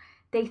that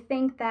they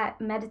think that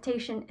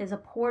meditation is a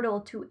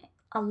portal to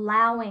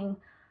allowing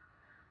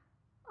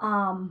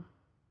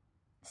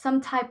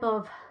some type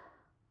of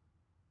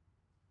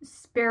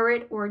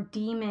spirit or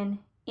demon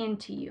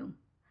into you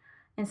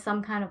in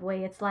some kind of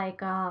way. It's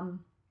like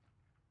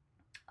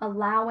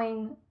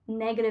allowing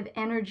negative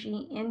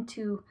energy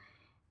into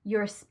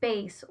your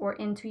space or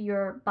into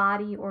your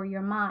body or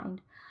your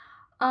mind.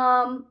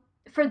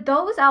 For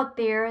those out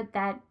there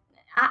that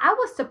I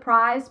was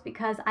surprised,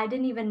 because I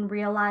didn't even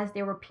realize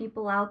there were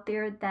people out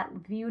there that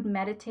viewed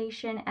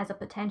meditation as a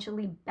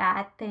potentially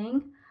bad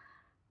thing.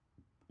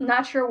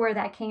 Not sure where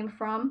that came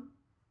from,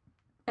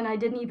 and I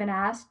didn't even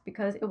ask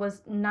because it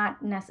was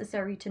not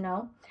necessary to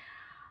know.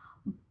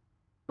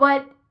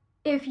 But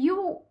if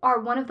you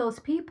are one of those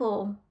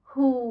people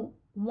who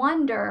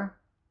wonder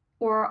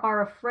or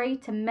are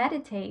afraid to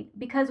meditate,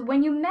 because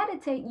when you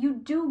meditate, you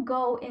do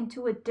go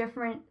into a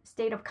different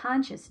state of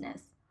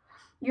consciousness.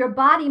 Your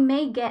body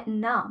may get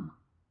numb,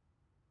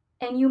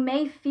 and you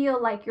may feel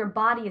like your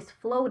body is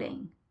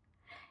floating,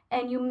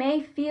 and you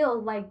may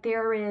feel like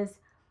there is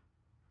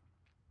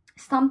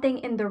something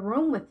in the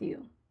room with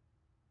you.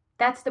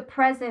 That's the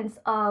presence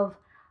of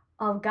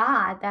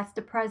God. That's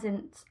the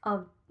presence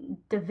of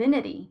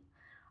divinity.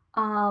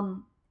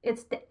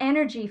 It's the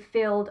energy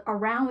field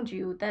around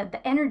you, the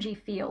energy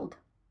field.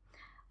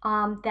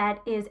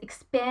 that is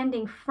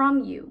expanding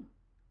from you.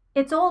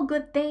 It's all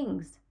good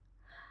things.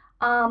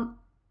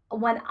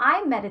 When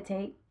I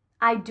meditate,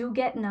 I do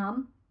get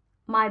numb.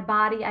 My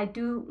body, I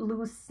do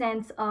lose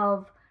sense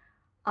of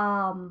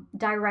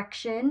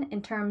direction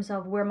in terms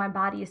of where my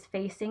body is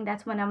facing.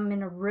 That's when I'm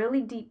in a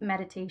really deep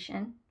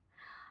meditation.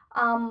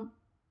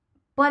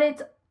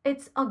 But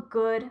it's a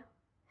good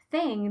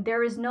thing.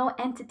 There is no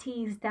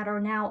entities that are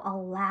now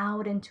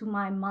allowed into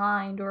my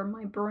mind or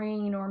my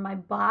brain or my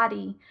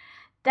body.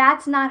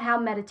 That's not how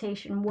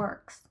meditation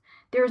works.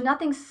 There's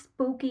nothing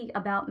spooky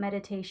about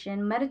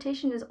meditation.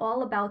 Meditation is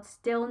all about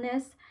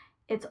stillness.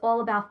 It's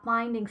all about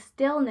finding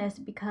stillness,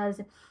 because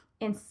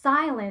in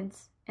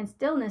silence and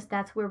stillness,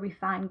 that's where we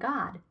find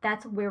God.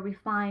 That's where we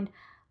find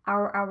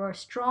our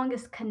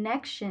strongest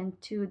connection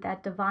to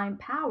that divine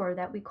power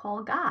that we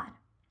call God.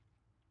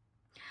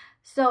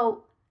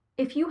 So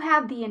if you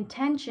have the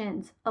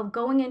intentions of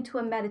going into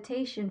a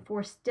meditation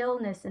for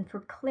stillness and for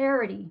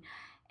clarity,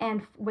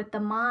 and with the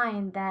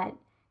mind that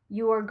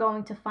you are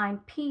going to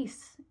find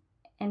peace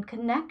and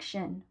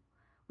connection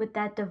with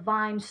that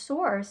divine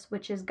source,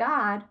 which is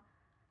God,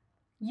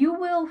 you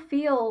will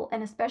feel,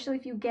 and especially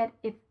if you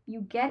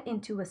get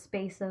into a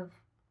space of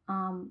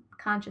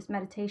conscious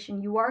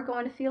meditation, you are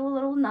going to feel a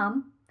little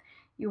numb.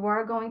 You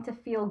are going to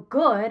feel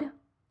good.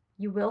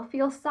 You will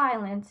feel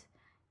silence.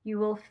 You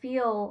will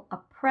feel a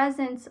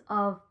presence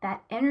of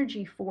that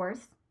energy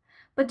force.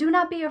 But do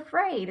not be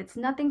afraid. It's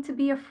nothing to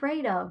be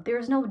afraid of.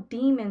 There's no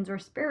demons or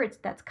spirits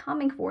that's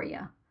coming for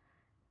you.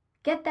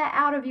 Get that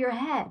out of your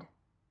head.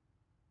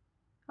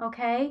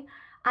 Okay?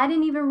 I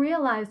didn't even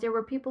realize there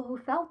were people who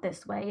felt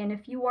this way. And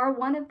if you are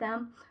one of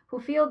them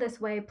who feel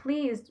this way,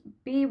 please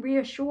be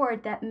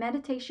reassured that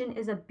meditation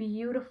is a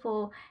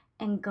beautiful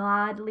and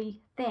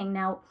godly thing.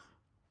 Now,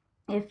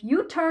 if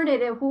you turn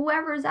it, if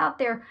whoever's out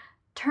there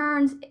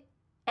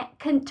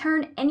can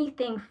turn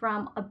anything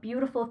from a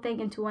beautiful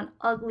thing into an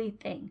ugly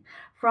thing,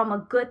 from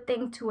a good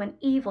thing to an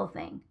evil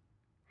thing.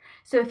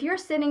 So if you're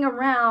sitting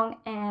around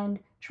and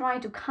trying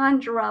to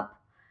conjure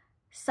up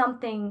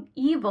something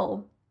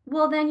evil,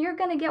 well, then you're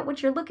going to get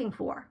what you're looking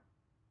for.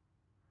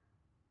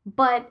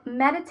 But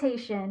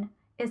meditation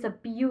is a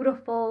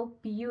beautiful,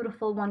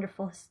 beautiful,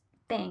 wonderful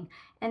thing.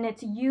 And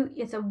it's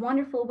a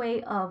wonderful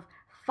way of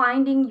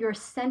finding your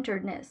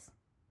centeredness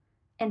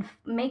and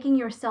making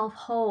yourself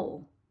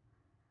whole.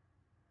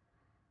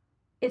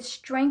 It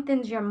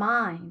strengthens your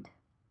mind,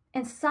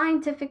 and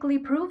scientifically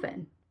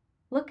proven.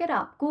 Look it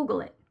up,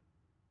 Google it.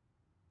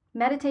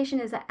 Meditation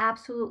is an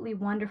absolutely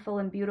wonderful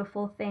and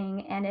beautiful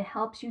thing, and it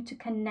helps you to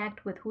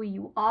connect with who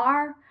you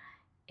are.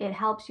 It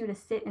helps you to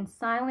sit in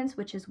silence,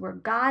 which is where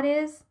God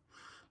is.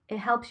 It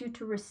helps you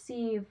to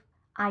receive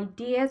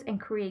ideas and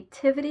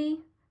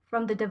creativity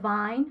from the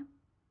divine.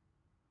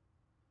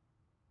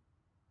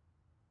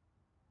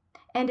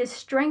 And it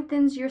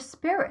strengthens your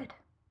spirit,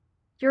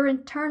 your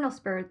internal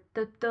spirit,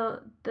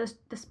 the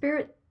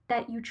spirit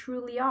that you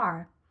truly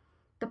are,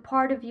 the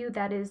part of you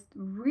that is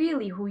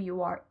really who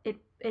you are.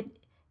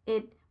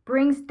 It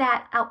brings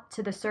that out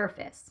to the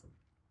surface.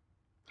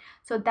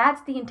 So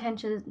that's the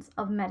intentions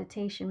of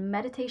meditation.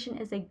 Meditation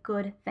is a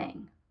good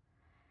thing.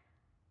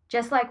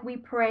 Just like we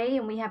pray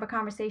and we have a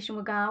conversation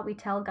with God, we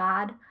tell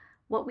God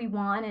what we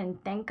want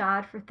and thank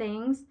God for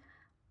things.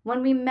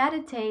 When we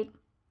meditate,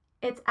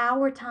 it's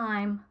our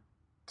time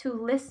to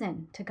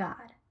listen to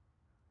God.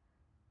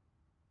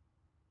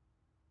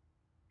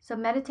 So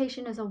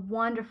meditation is a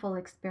wonderful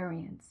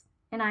experience,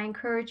 and I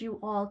encourage you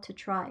all to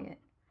try it.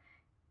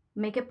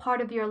 Make it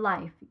part of your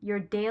life, your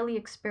daily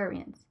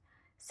experience.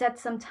 Set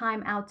some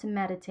time out to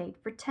meditate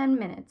for 10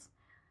 minutes,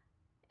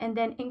 and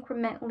then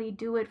incrementally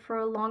do it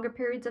for longer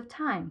periods of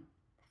time,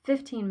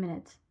 15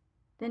 minutes,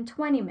 then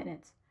 20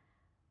 minutes,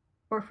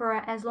 or for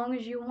as long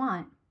as you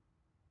want.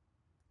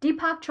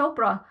 Deepak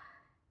Chopra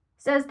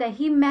says that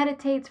he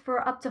meditates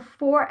for up to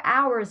 4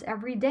 hours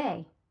every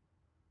day.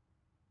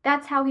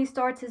 That's how he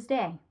starts his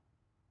day.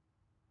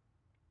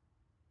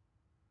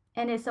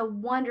 And it's a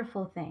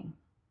wonderful thing.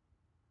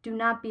 Do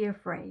not be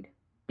afraid.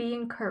 Be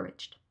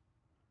encouraged.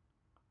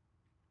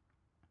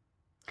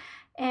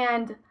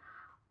 And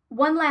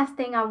one last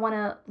thing I want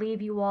to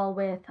leave you all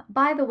with.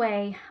 By the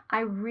way,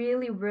 I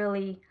really,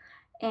 really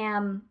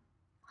am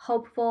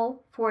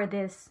hopeful for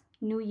this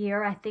new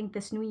year. I think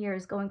this new year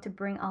is going to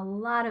bring a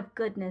lot of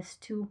goodness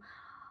to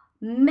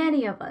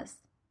many of us,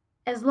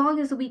 as long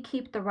as we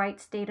keep the right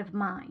state of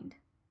mind.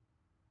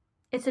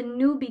 It's a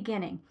new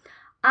beginning.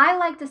 I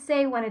like to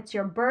say when it's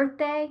your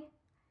birthday,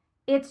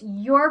 it's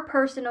your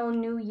personal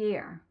new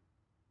year.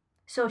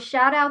 So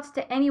shout outs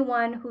to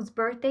anyone whose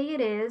birthday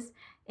it is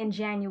in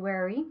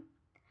January.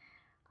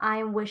 I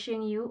am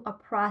wishing you a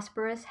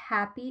prosperous,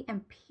 happy,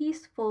 and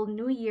peaceful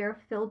new year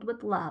filled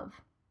with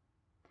love.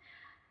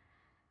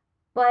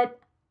 But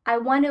I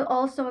want to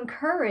also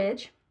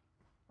encourage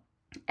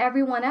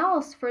everyone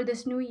else for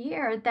this new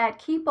year that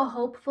keep a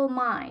hopeful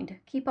mind,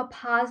 keep a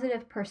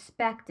positive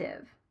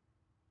perspective.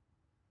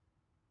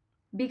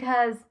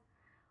 Because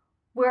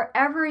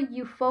wherever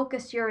you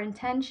focus your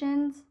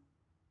intentions,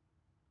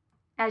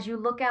 as you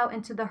look out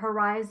into the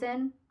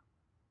horizon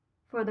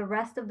for the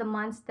rest of the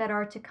months that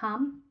are to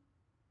come,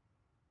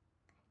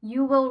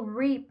 you will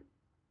reap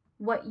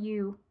what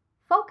you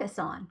focus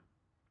on.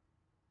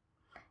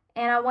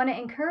 And I want to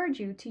encourage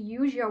you to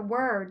use your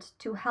words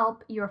to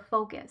help your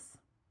focus.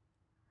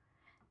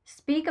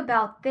 Speak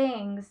about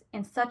things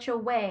in such a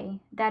way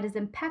that is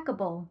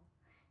impeccable,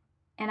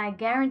 and I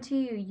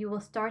guarantee you, you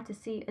will start to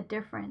see a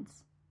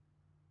difference.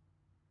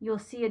 You'll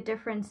see a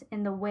difference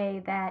in the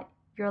way that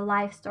your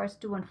life starts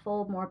to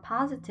unfold more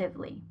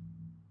positively,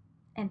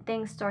 and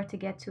things start to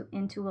get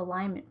into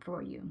alignment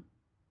for you.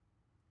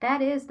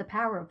 That is the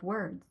power of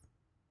words.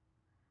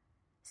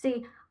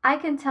 See, I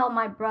can tell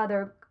my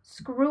brother,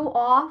 screw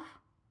off,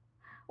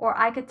 or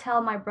I could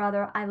tell my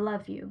brother, I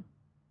love you,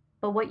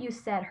 but what you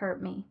said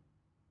hurt me,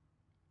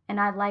 and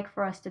I'd like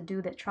for us to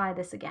try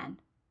this again.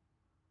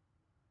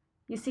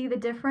 You see the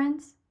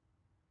difference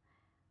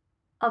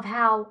of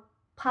how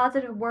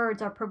positive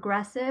words are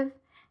progressive,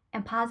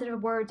 and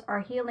positive words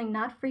are healing,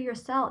 not for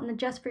yourself, not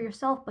just for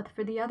yourself, but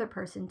for the other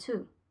person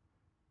too.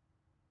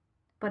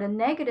 But a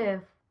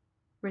negative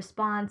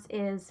response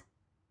is,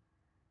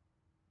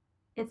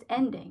 it's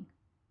ending,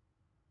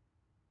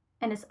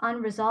 and it's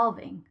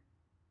unresolving,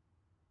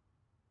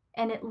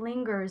 and it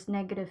lingers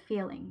negative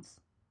feelings.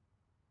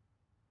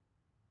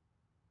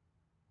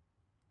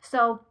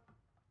 So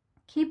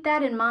keep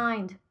that in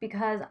mind,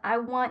 because I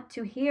want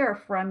to hear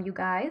from you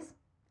guys.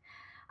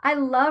 I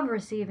love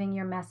receiving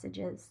your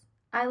messages.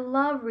 I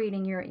love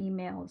reading your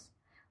emails.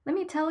 Let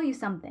me tell you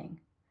something.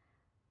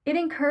 It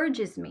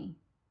encourages me,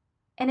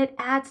 and it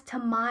adds to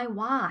my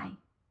why.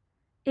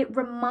 It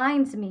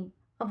reminds me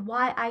of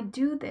why I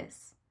do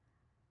this,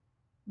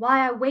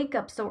 why I wake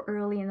up so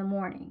early in the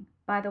morning.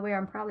 By the way,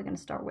 I'm probably going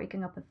to start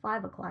waking up at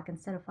 5 o'clock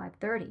instead of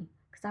 5:30,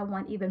 because I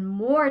want even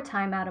more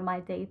time out of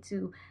my day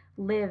to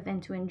live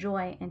and to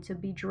enjoy and to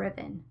be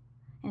driven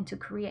and to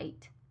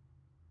create.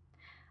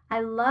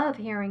 I love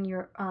hearing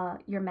your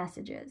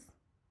messages.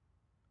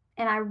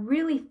 And I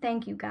really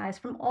thank you guys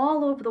from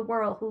all over the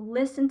world who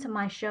listen to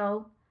my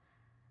show,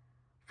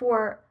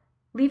 for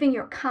leaving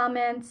your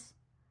comments,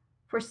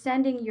 for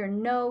sending your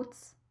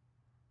notes,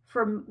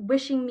 for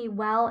wishing me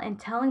well and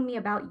telling me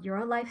about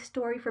your life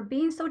story, for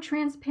being so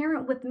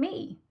transparent with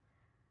me.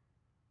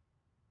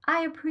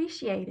 I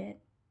appreciate it.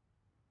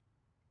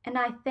 And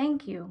I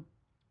thank you.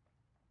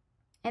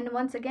 And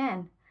once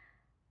again,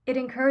 it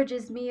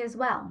encourages me as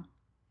well.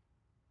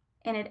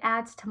 And it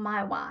adds to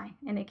my why,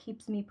 and it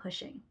keeps me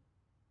pushing.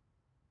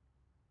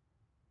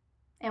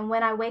 And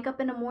when I wake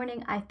up in the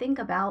morning, I think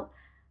about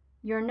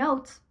your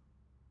notes.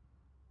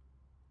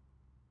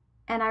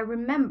 And I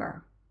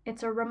remember,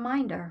 it's a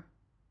reminder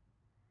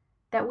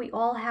that we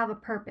all have a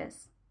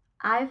purpose.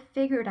 I've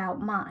figured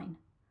out mine.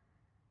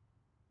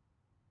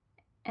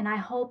 And I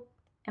hope,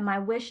 and my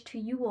wish to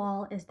you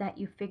all is that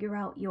you figure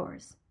out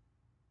yours.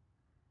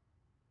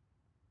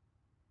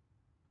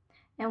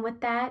 And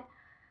with that,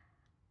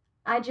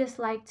 I just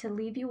like to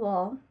leave you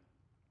all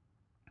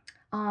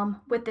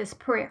with this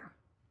prayer.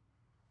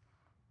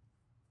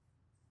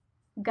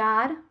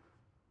 God,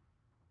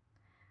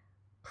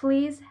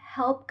 please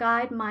help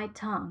guide my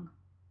tongue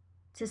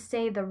to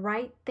say the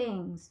right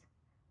things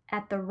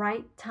at the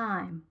right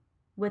time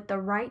with the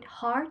right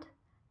heart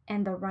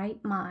and the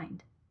right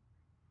mind.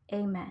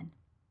 Amen.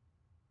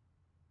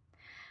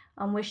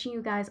 I'm wishing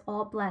you guys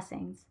all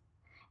blessings.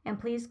 And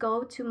please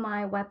go to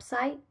my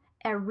website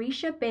at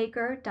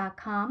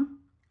rishabaker.com.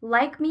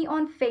 Like me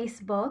on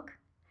Facebook,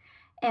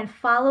 and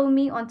follow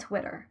me on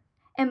Twitter.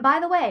 And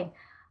by the way,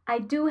 I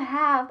do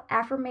have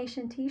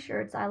affirmation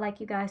t-shirts I'd like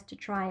you guys to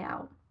try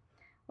out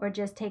or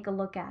just take a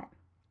look at.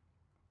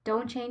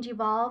 Don't Change,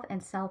 Evolve,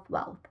 and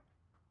Self-Wealth.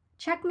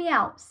 Check me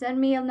out. Send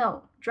me a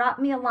note. Drop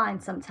me a line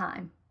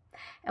sometime.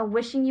 And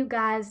wishing you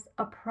guys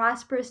a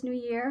prosperous new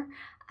year,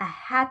 a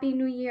happy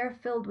new year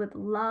filled with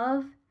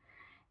love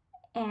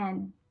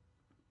and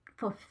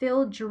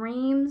fulfilled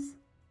dreams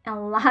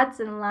and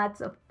lots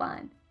of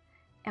fun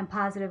and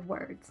positive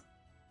words.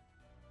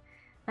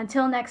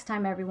 Until next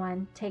time,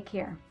 everyone, take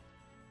care.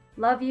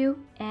 Love you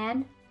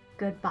and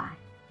goodbye.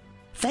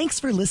 Thanks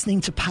for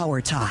listening to Power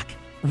Talk.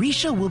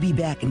 Risha will be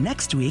back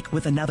next week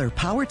with another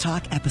Power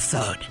Talk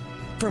episode.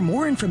 For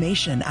more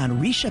information on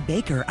Risha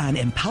Baker on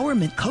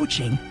empowerment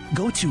coaching,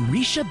 go to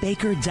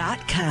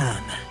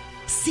rishabaker.com.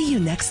 See you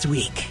next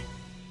week.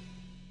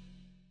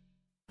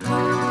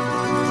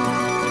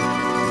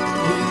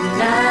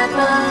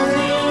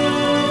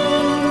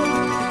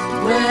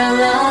 Where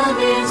love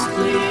is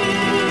clear,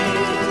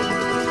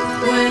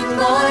 when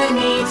boy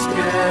meets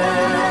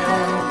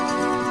girl,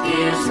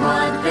 here's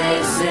what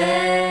they say.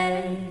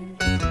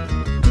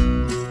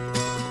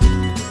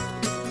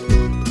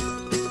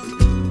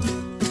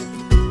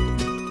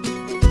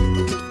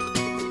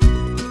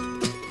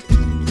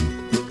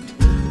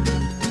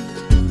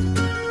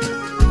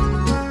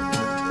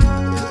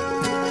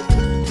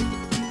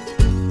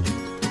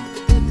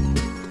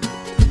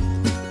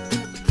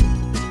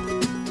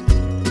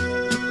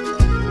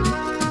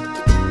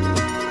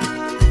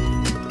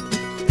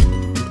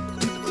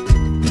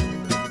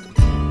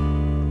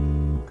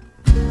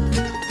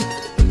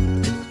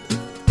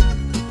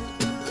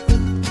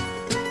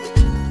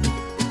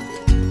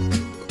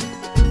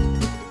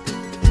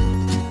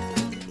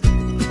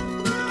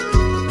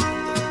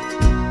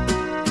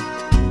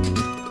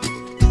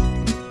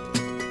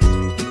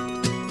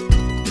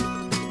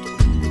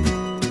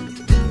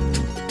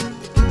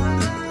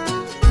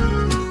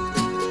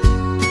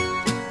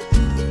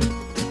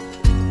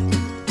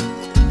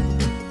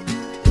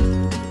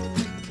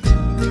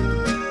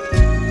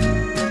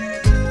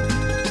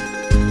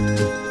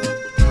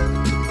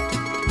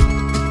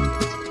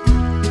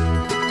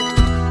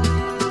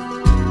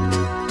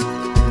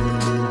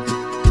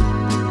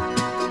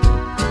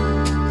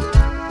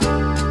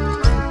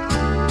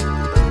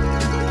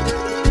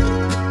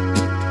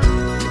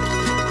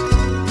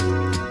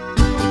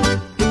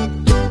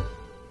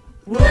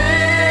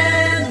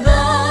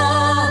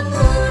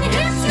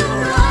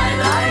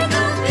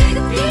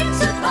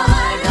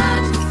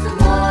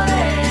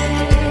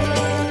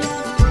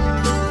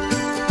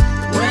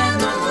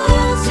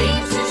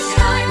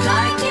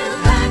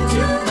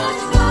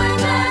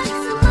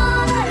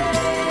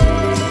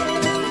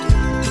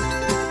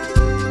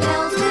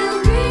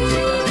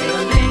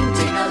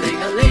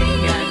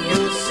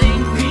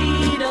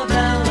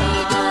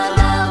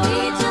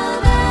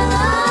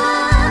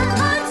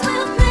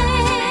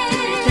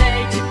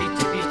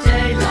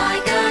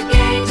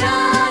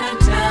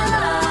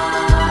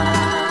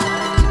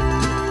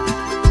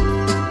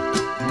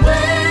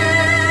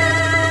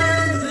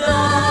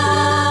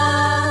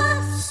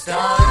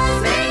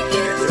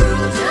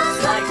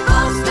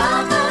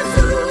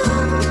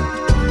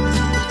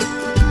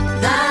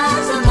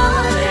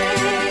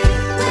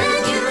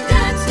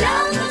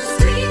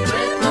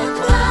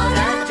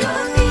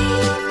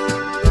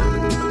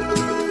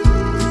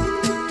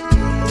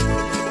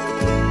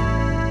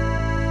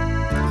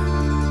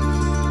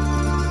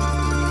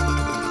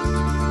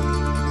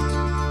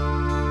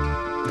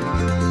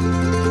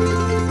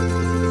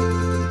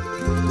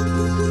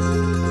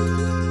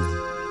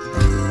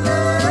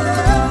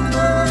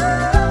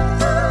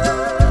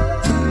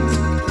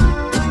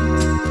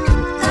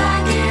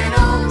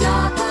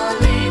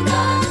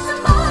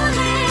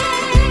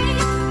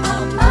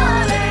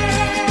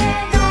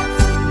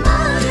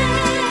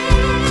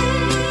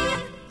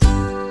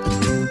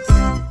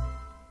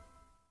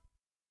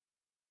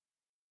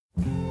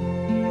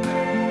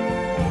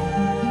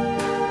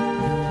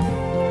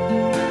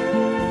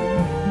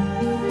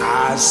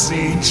 I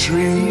see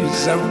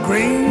trees of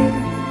green,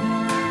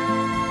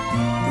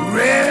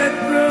 red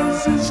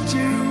roses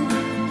too.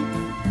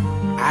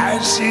 I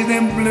see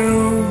them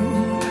bloom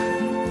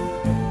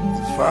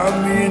for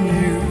me and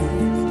you.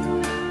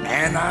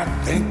 And I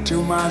think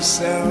to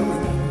myself,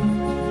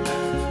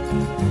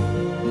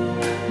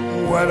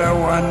 what a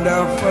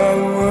wonderful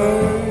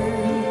world.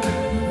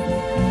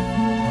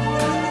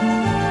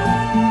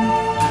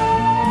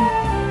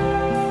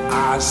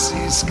 I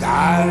see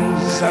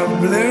skies of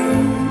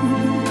blue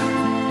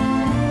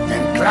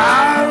and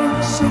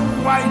clouds of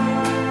white,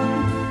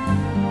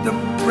 the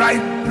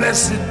bright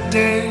blessed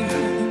day,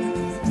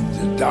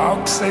 the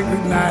dark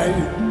sacred night.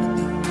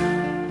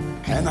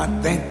 And I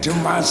think to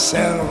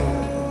myself,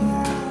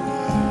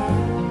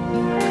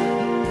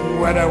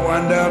 what a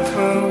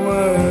wonderful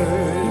world.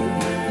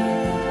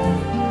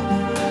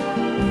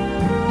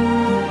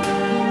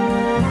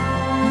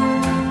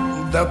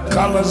 The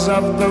colors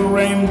of the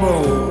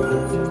rainbow,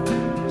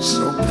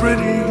 so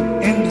pretty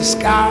in the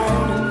sky,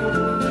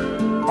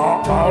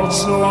 are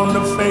also on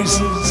the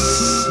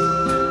faces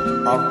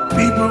of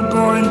people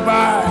going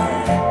by.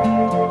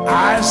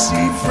 I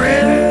see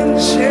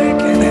friends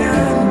shaking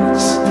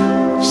hands,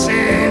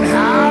 saying,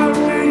 how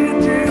do you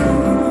do?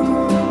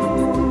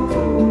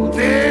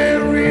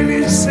 They're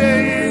really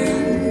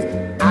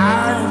saying, I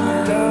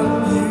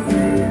love you.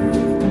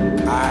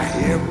 I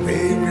hear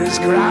babies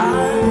cry,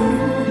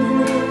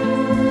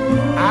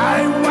 I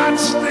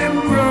watch them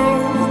grow.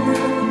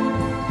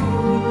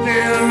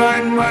 They'll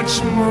learn much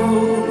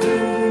more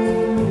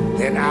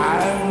than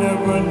I'll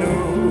ever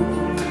know.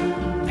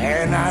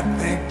 And I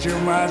think to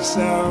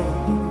myself,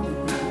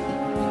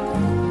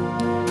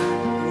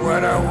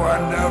 what a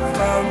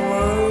wonderful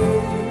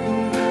world.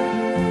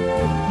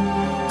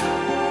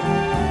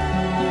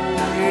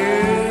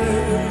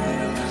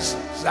 Yes,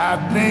 I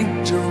think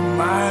to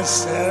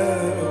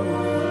myself,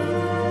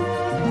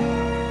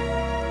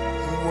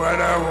 what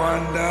a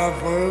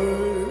wonderful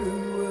world.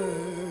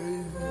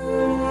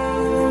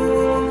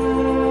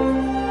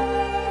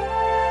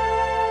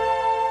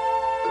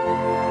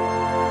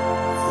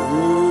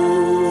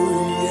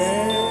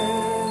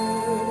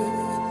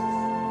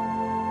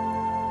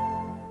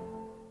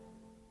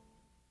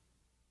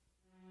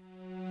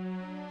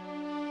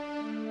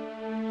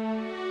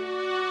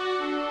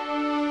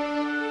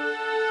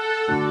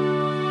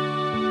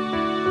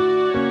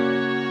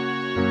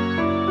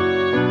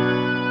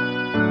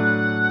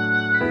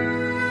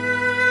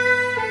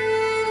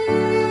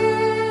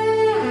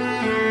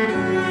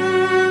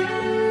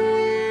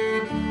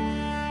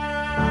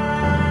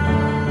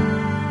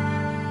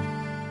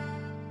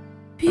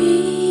 Be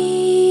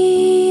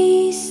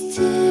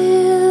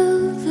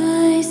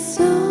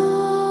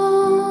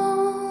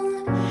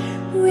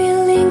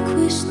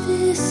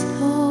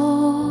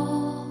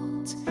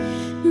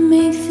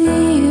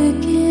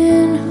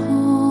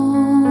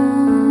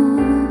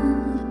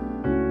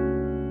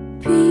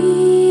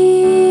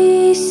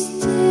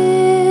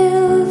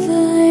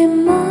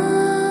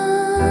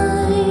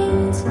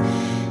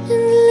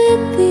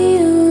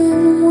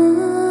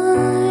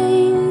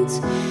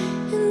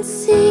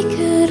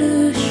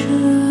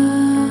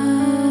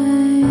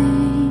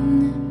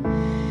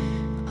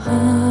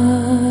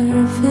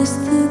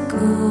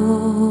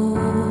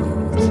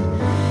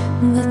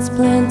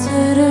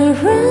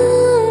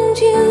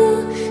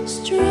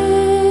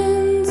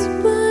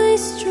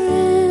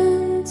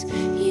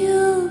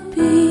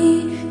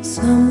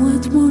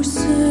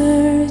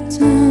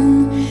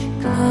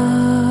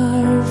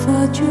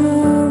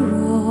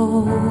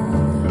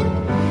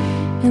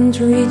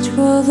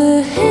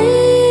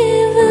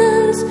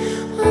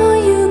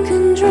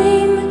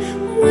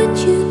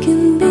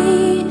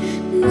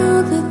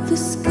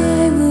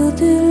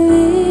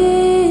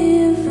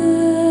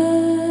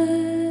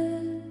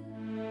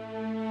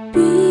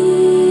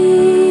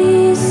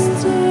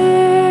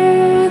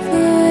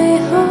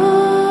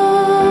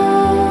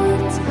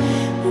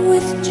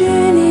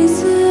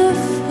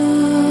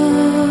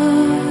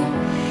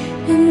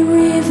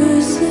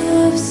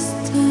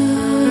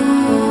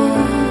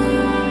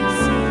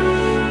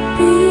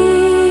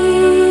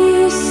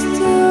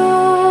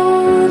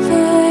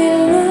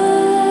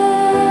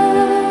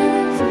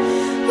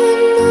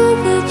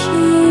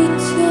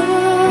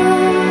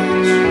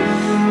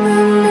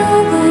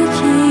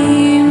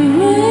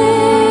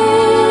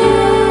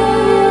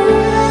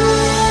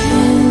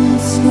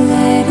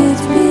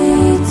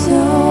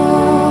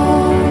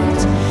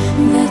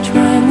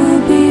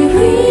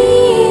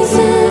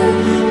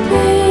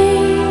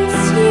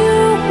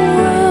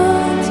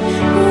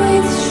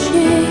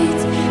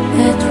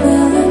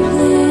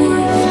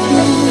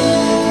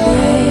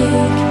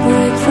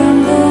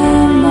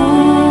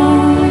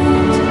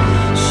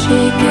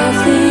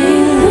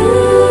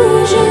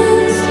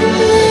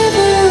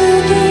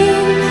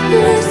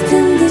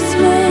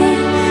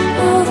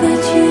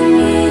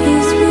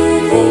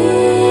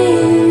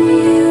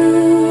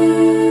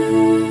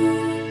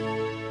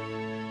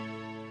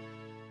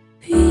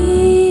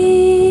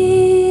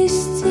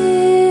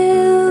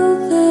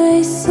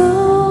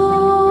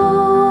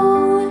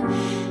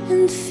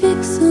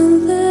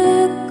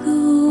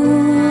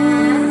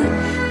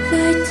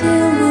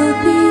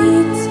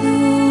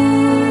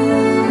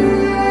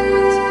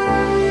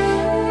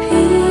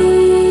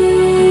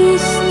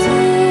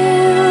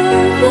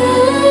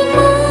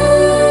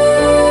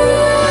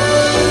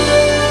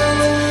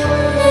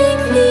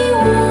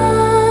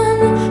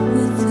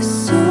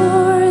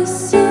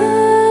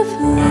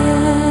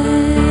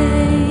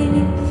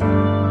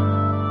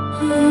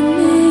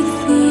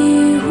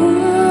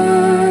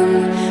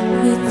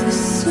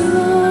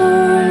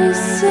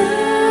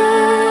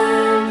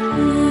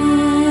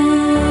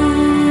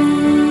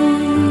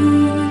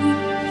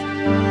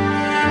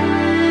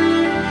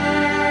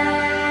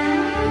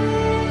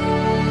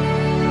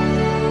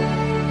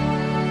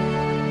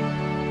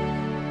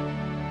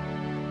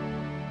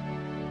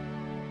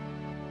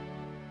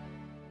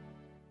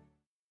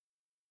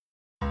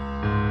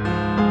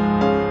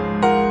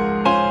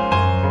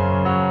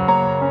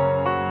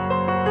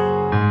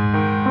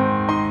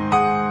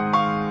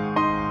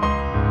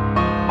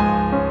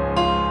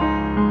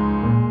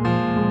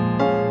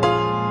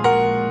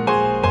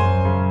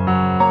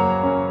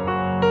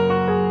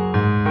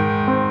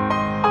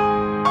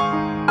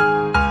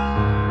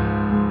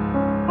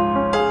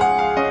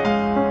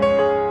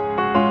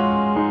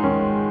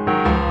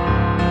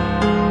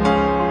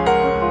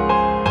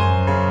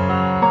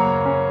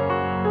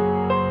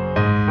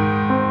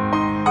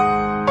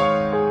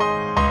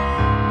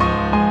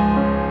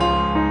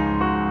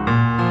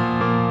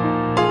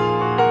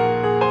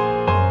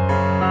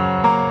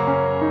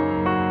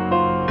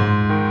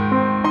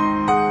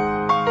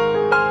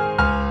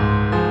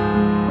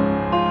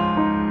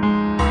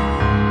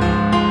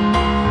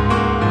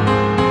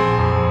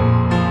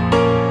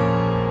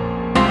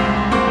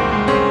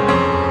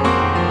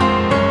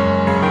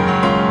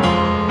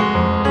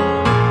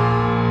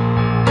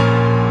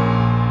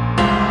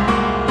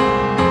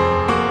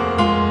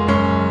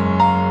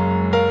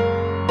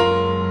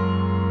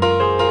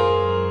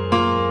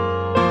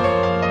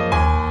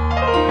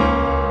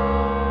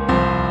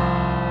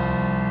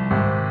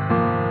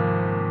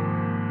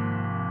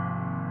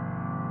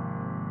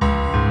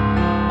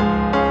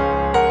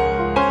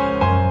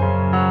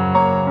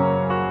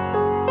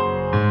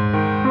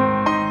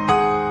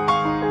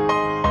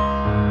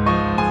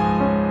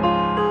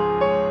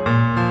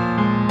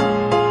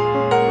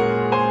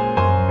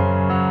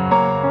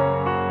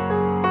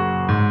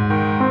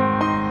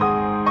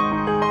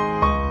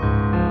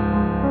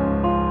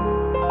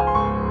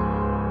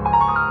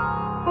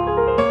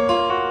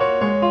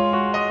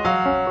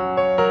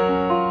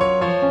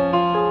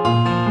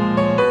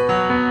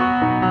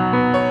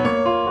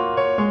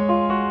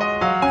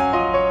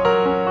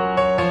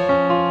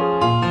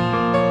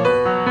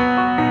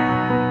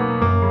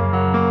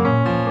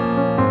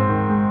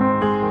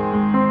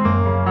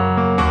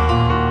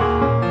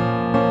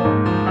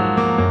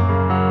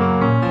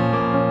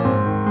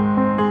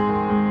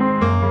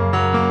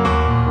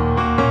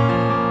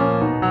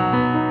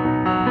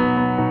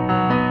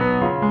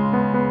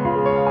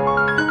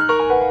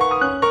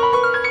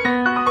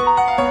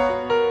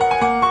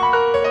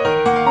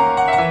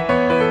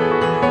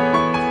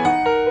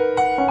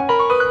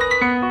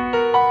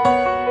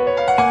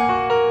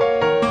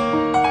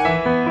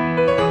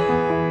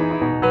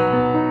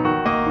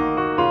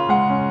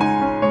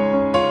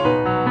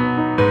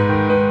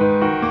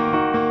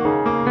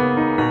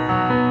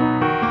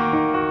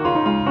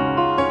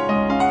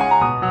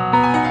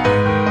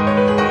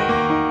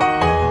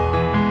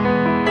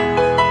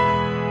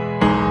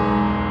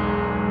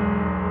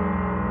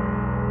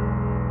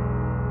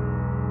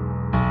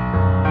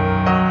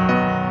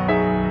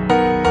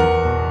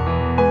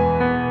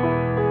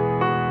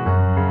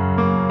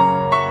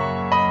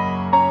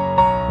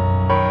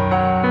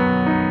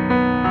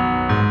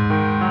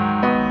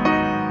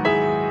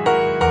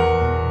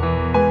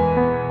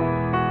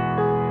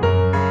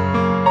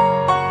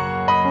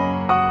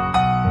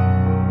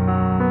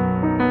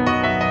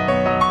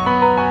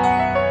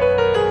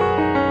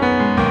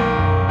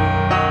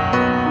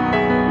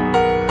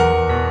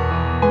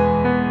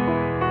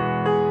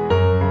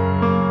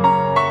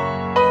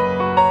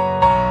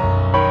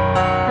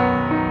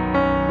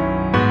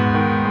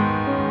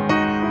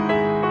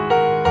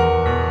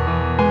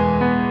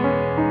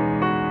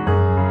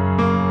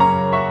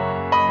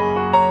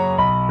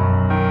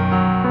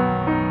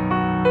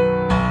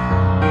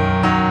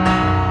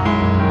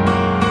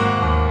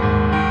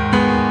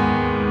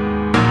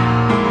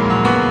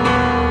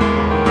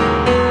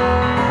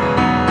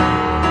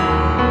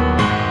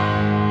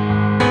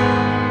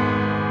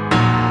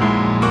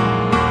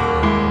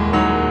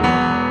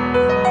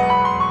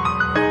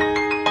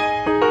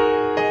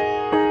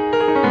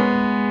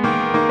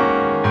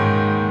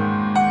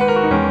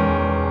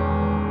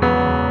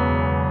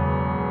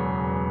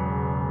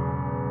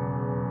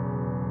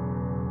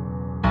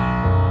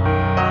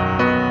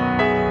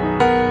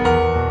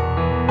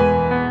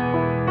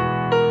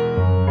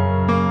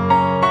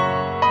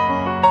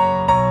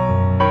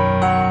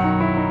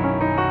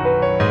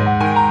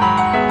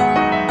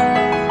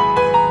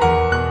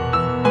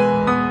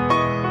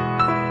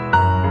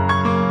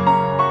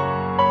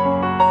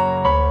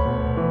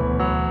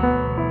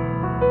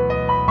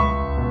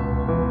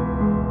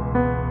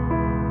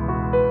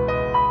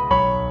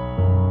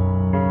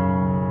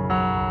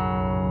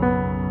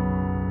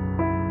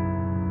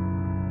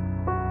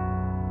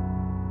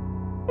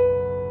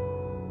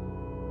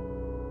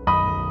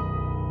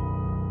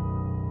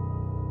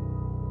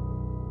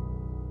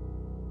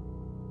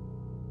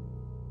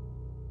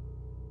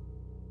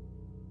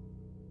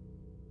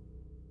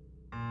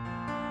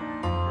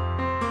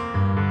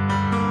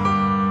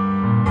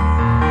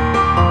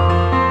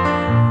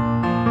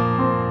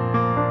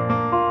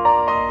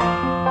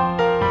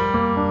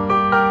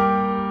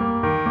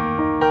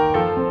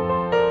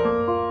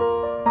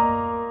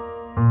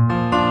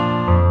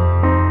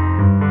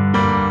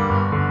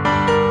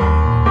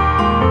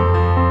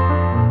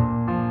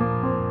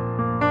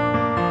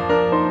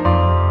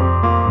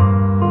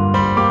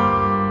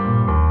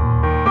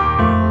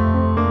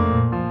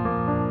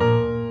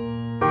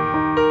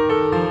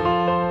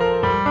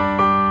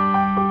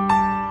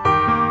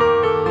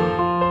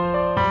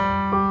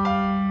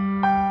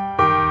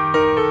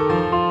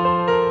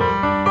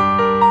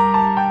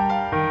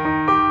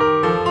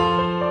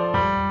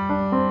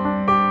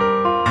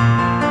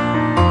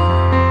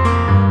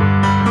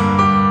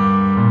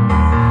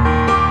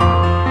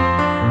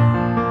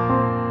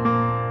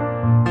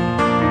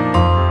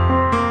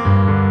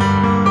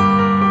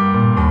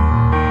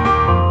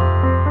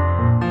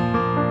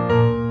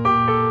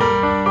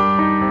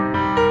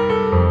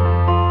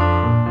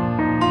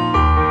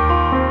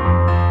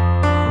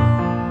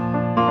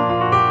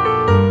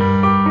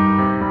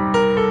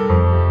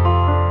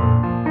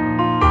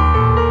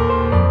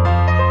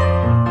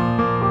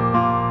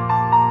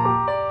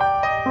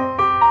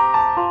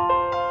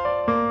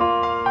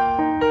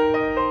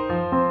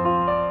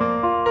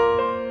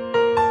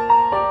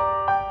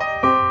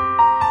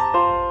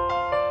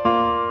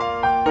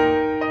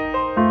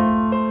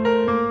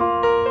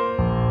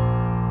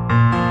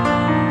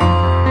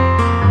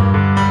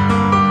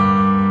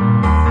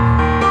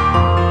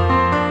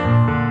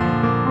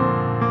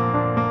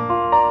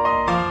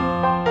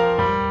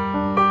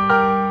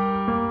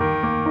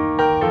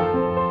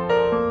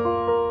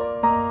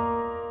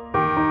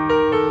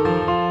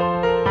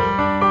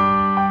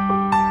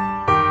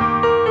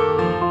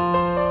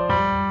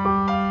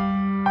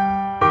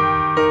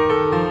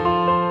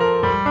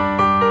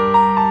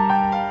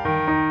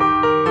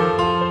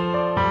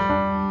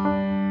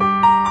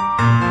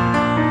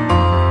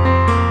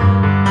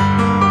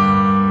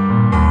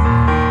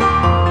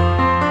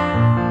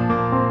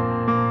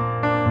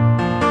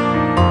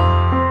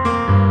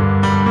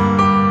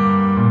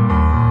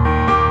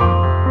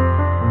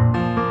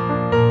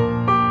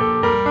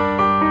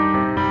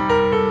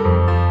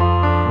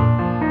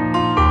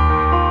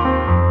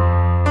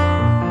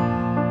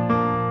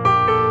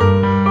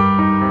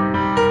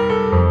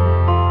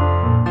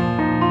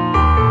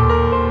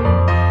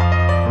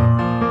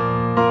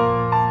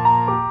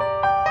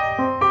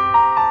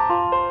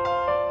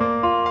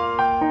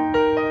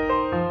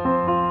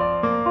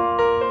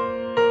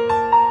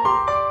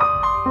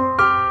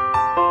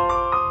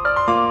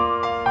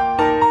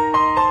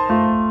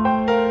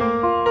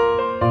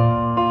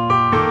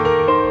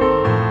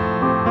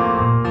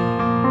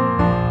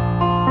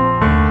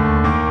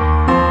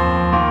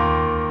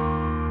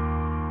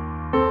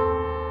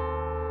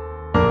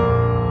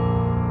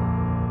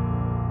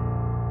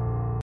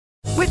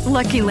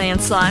Lucky Land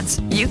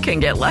Slots, you can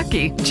get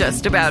lucky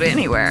just about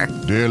anywhere.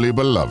 Dearly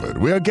beloved,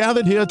 we are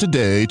gathered here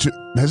today to...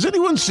 Has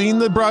anyone seen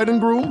the bride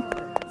and groom?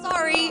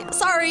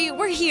 Sorry,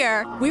 we're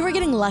here. We were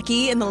getting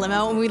lucky in the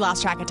limo and we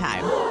lost track of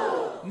time.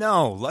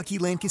 No, Lucky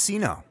Land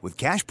Casino, with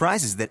cash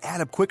prizes that add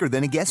up quicker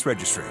than a guest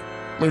registry.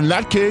 In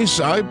that case,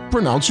 I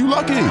pronounce you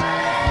lucky.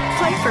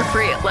 Play for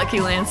free at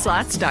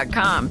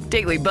LuckyLandSlots.com.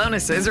 Daily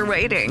bonuses are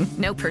waiting.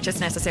 No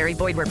purchase necessary.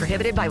 Void where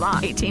prohibited by law.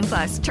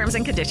 18+. Terms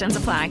and conditions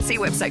apply. See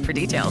website for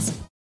details.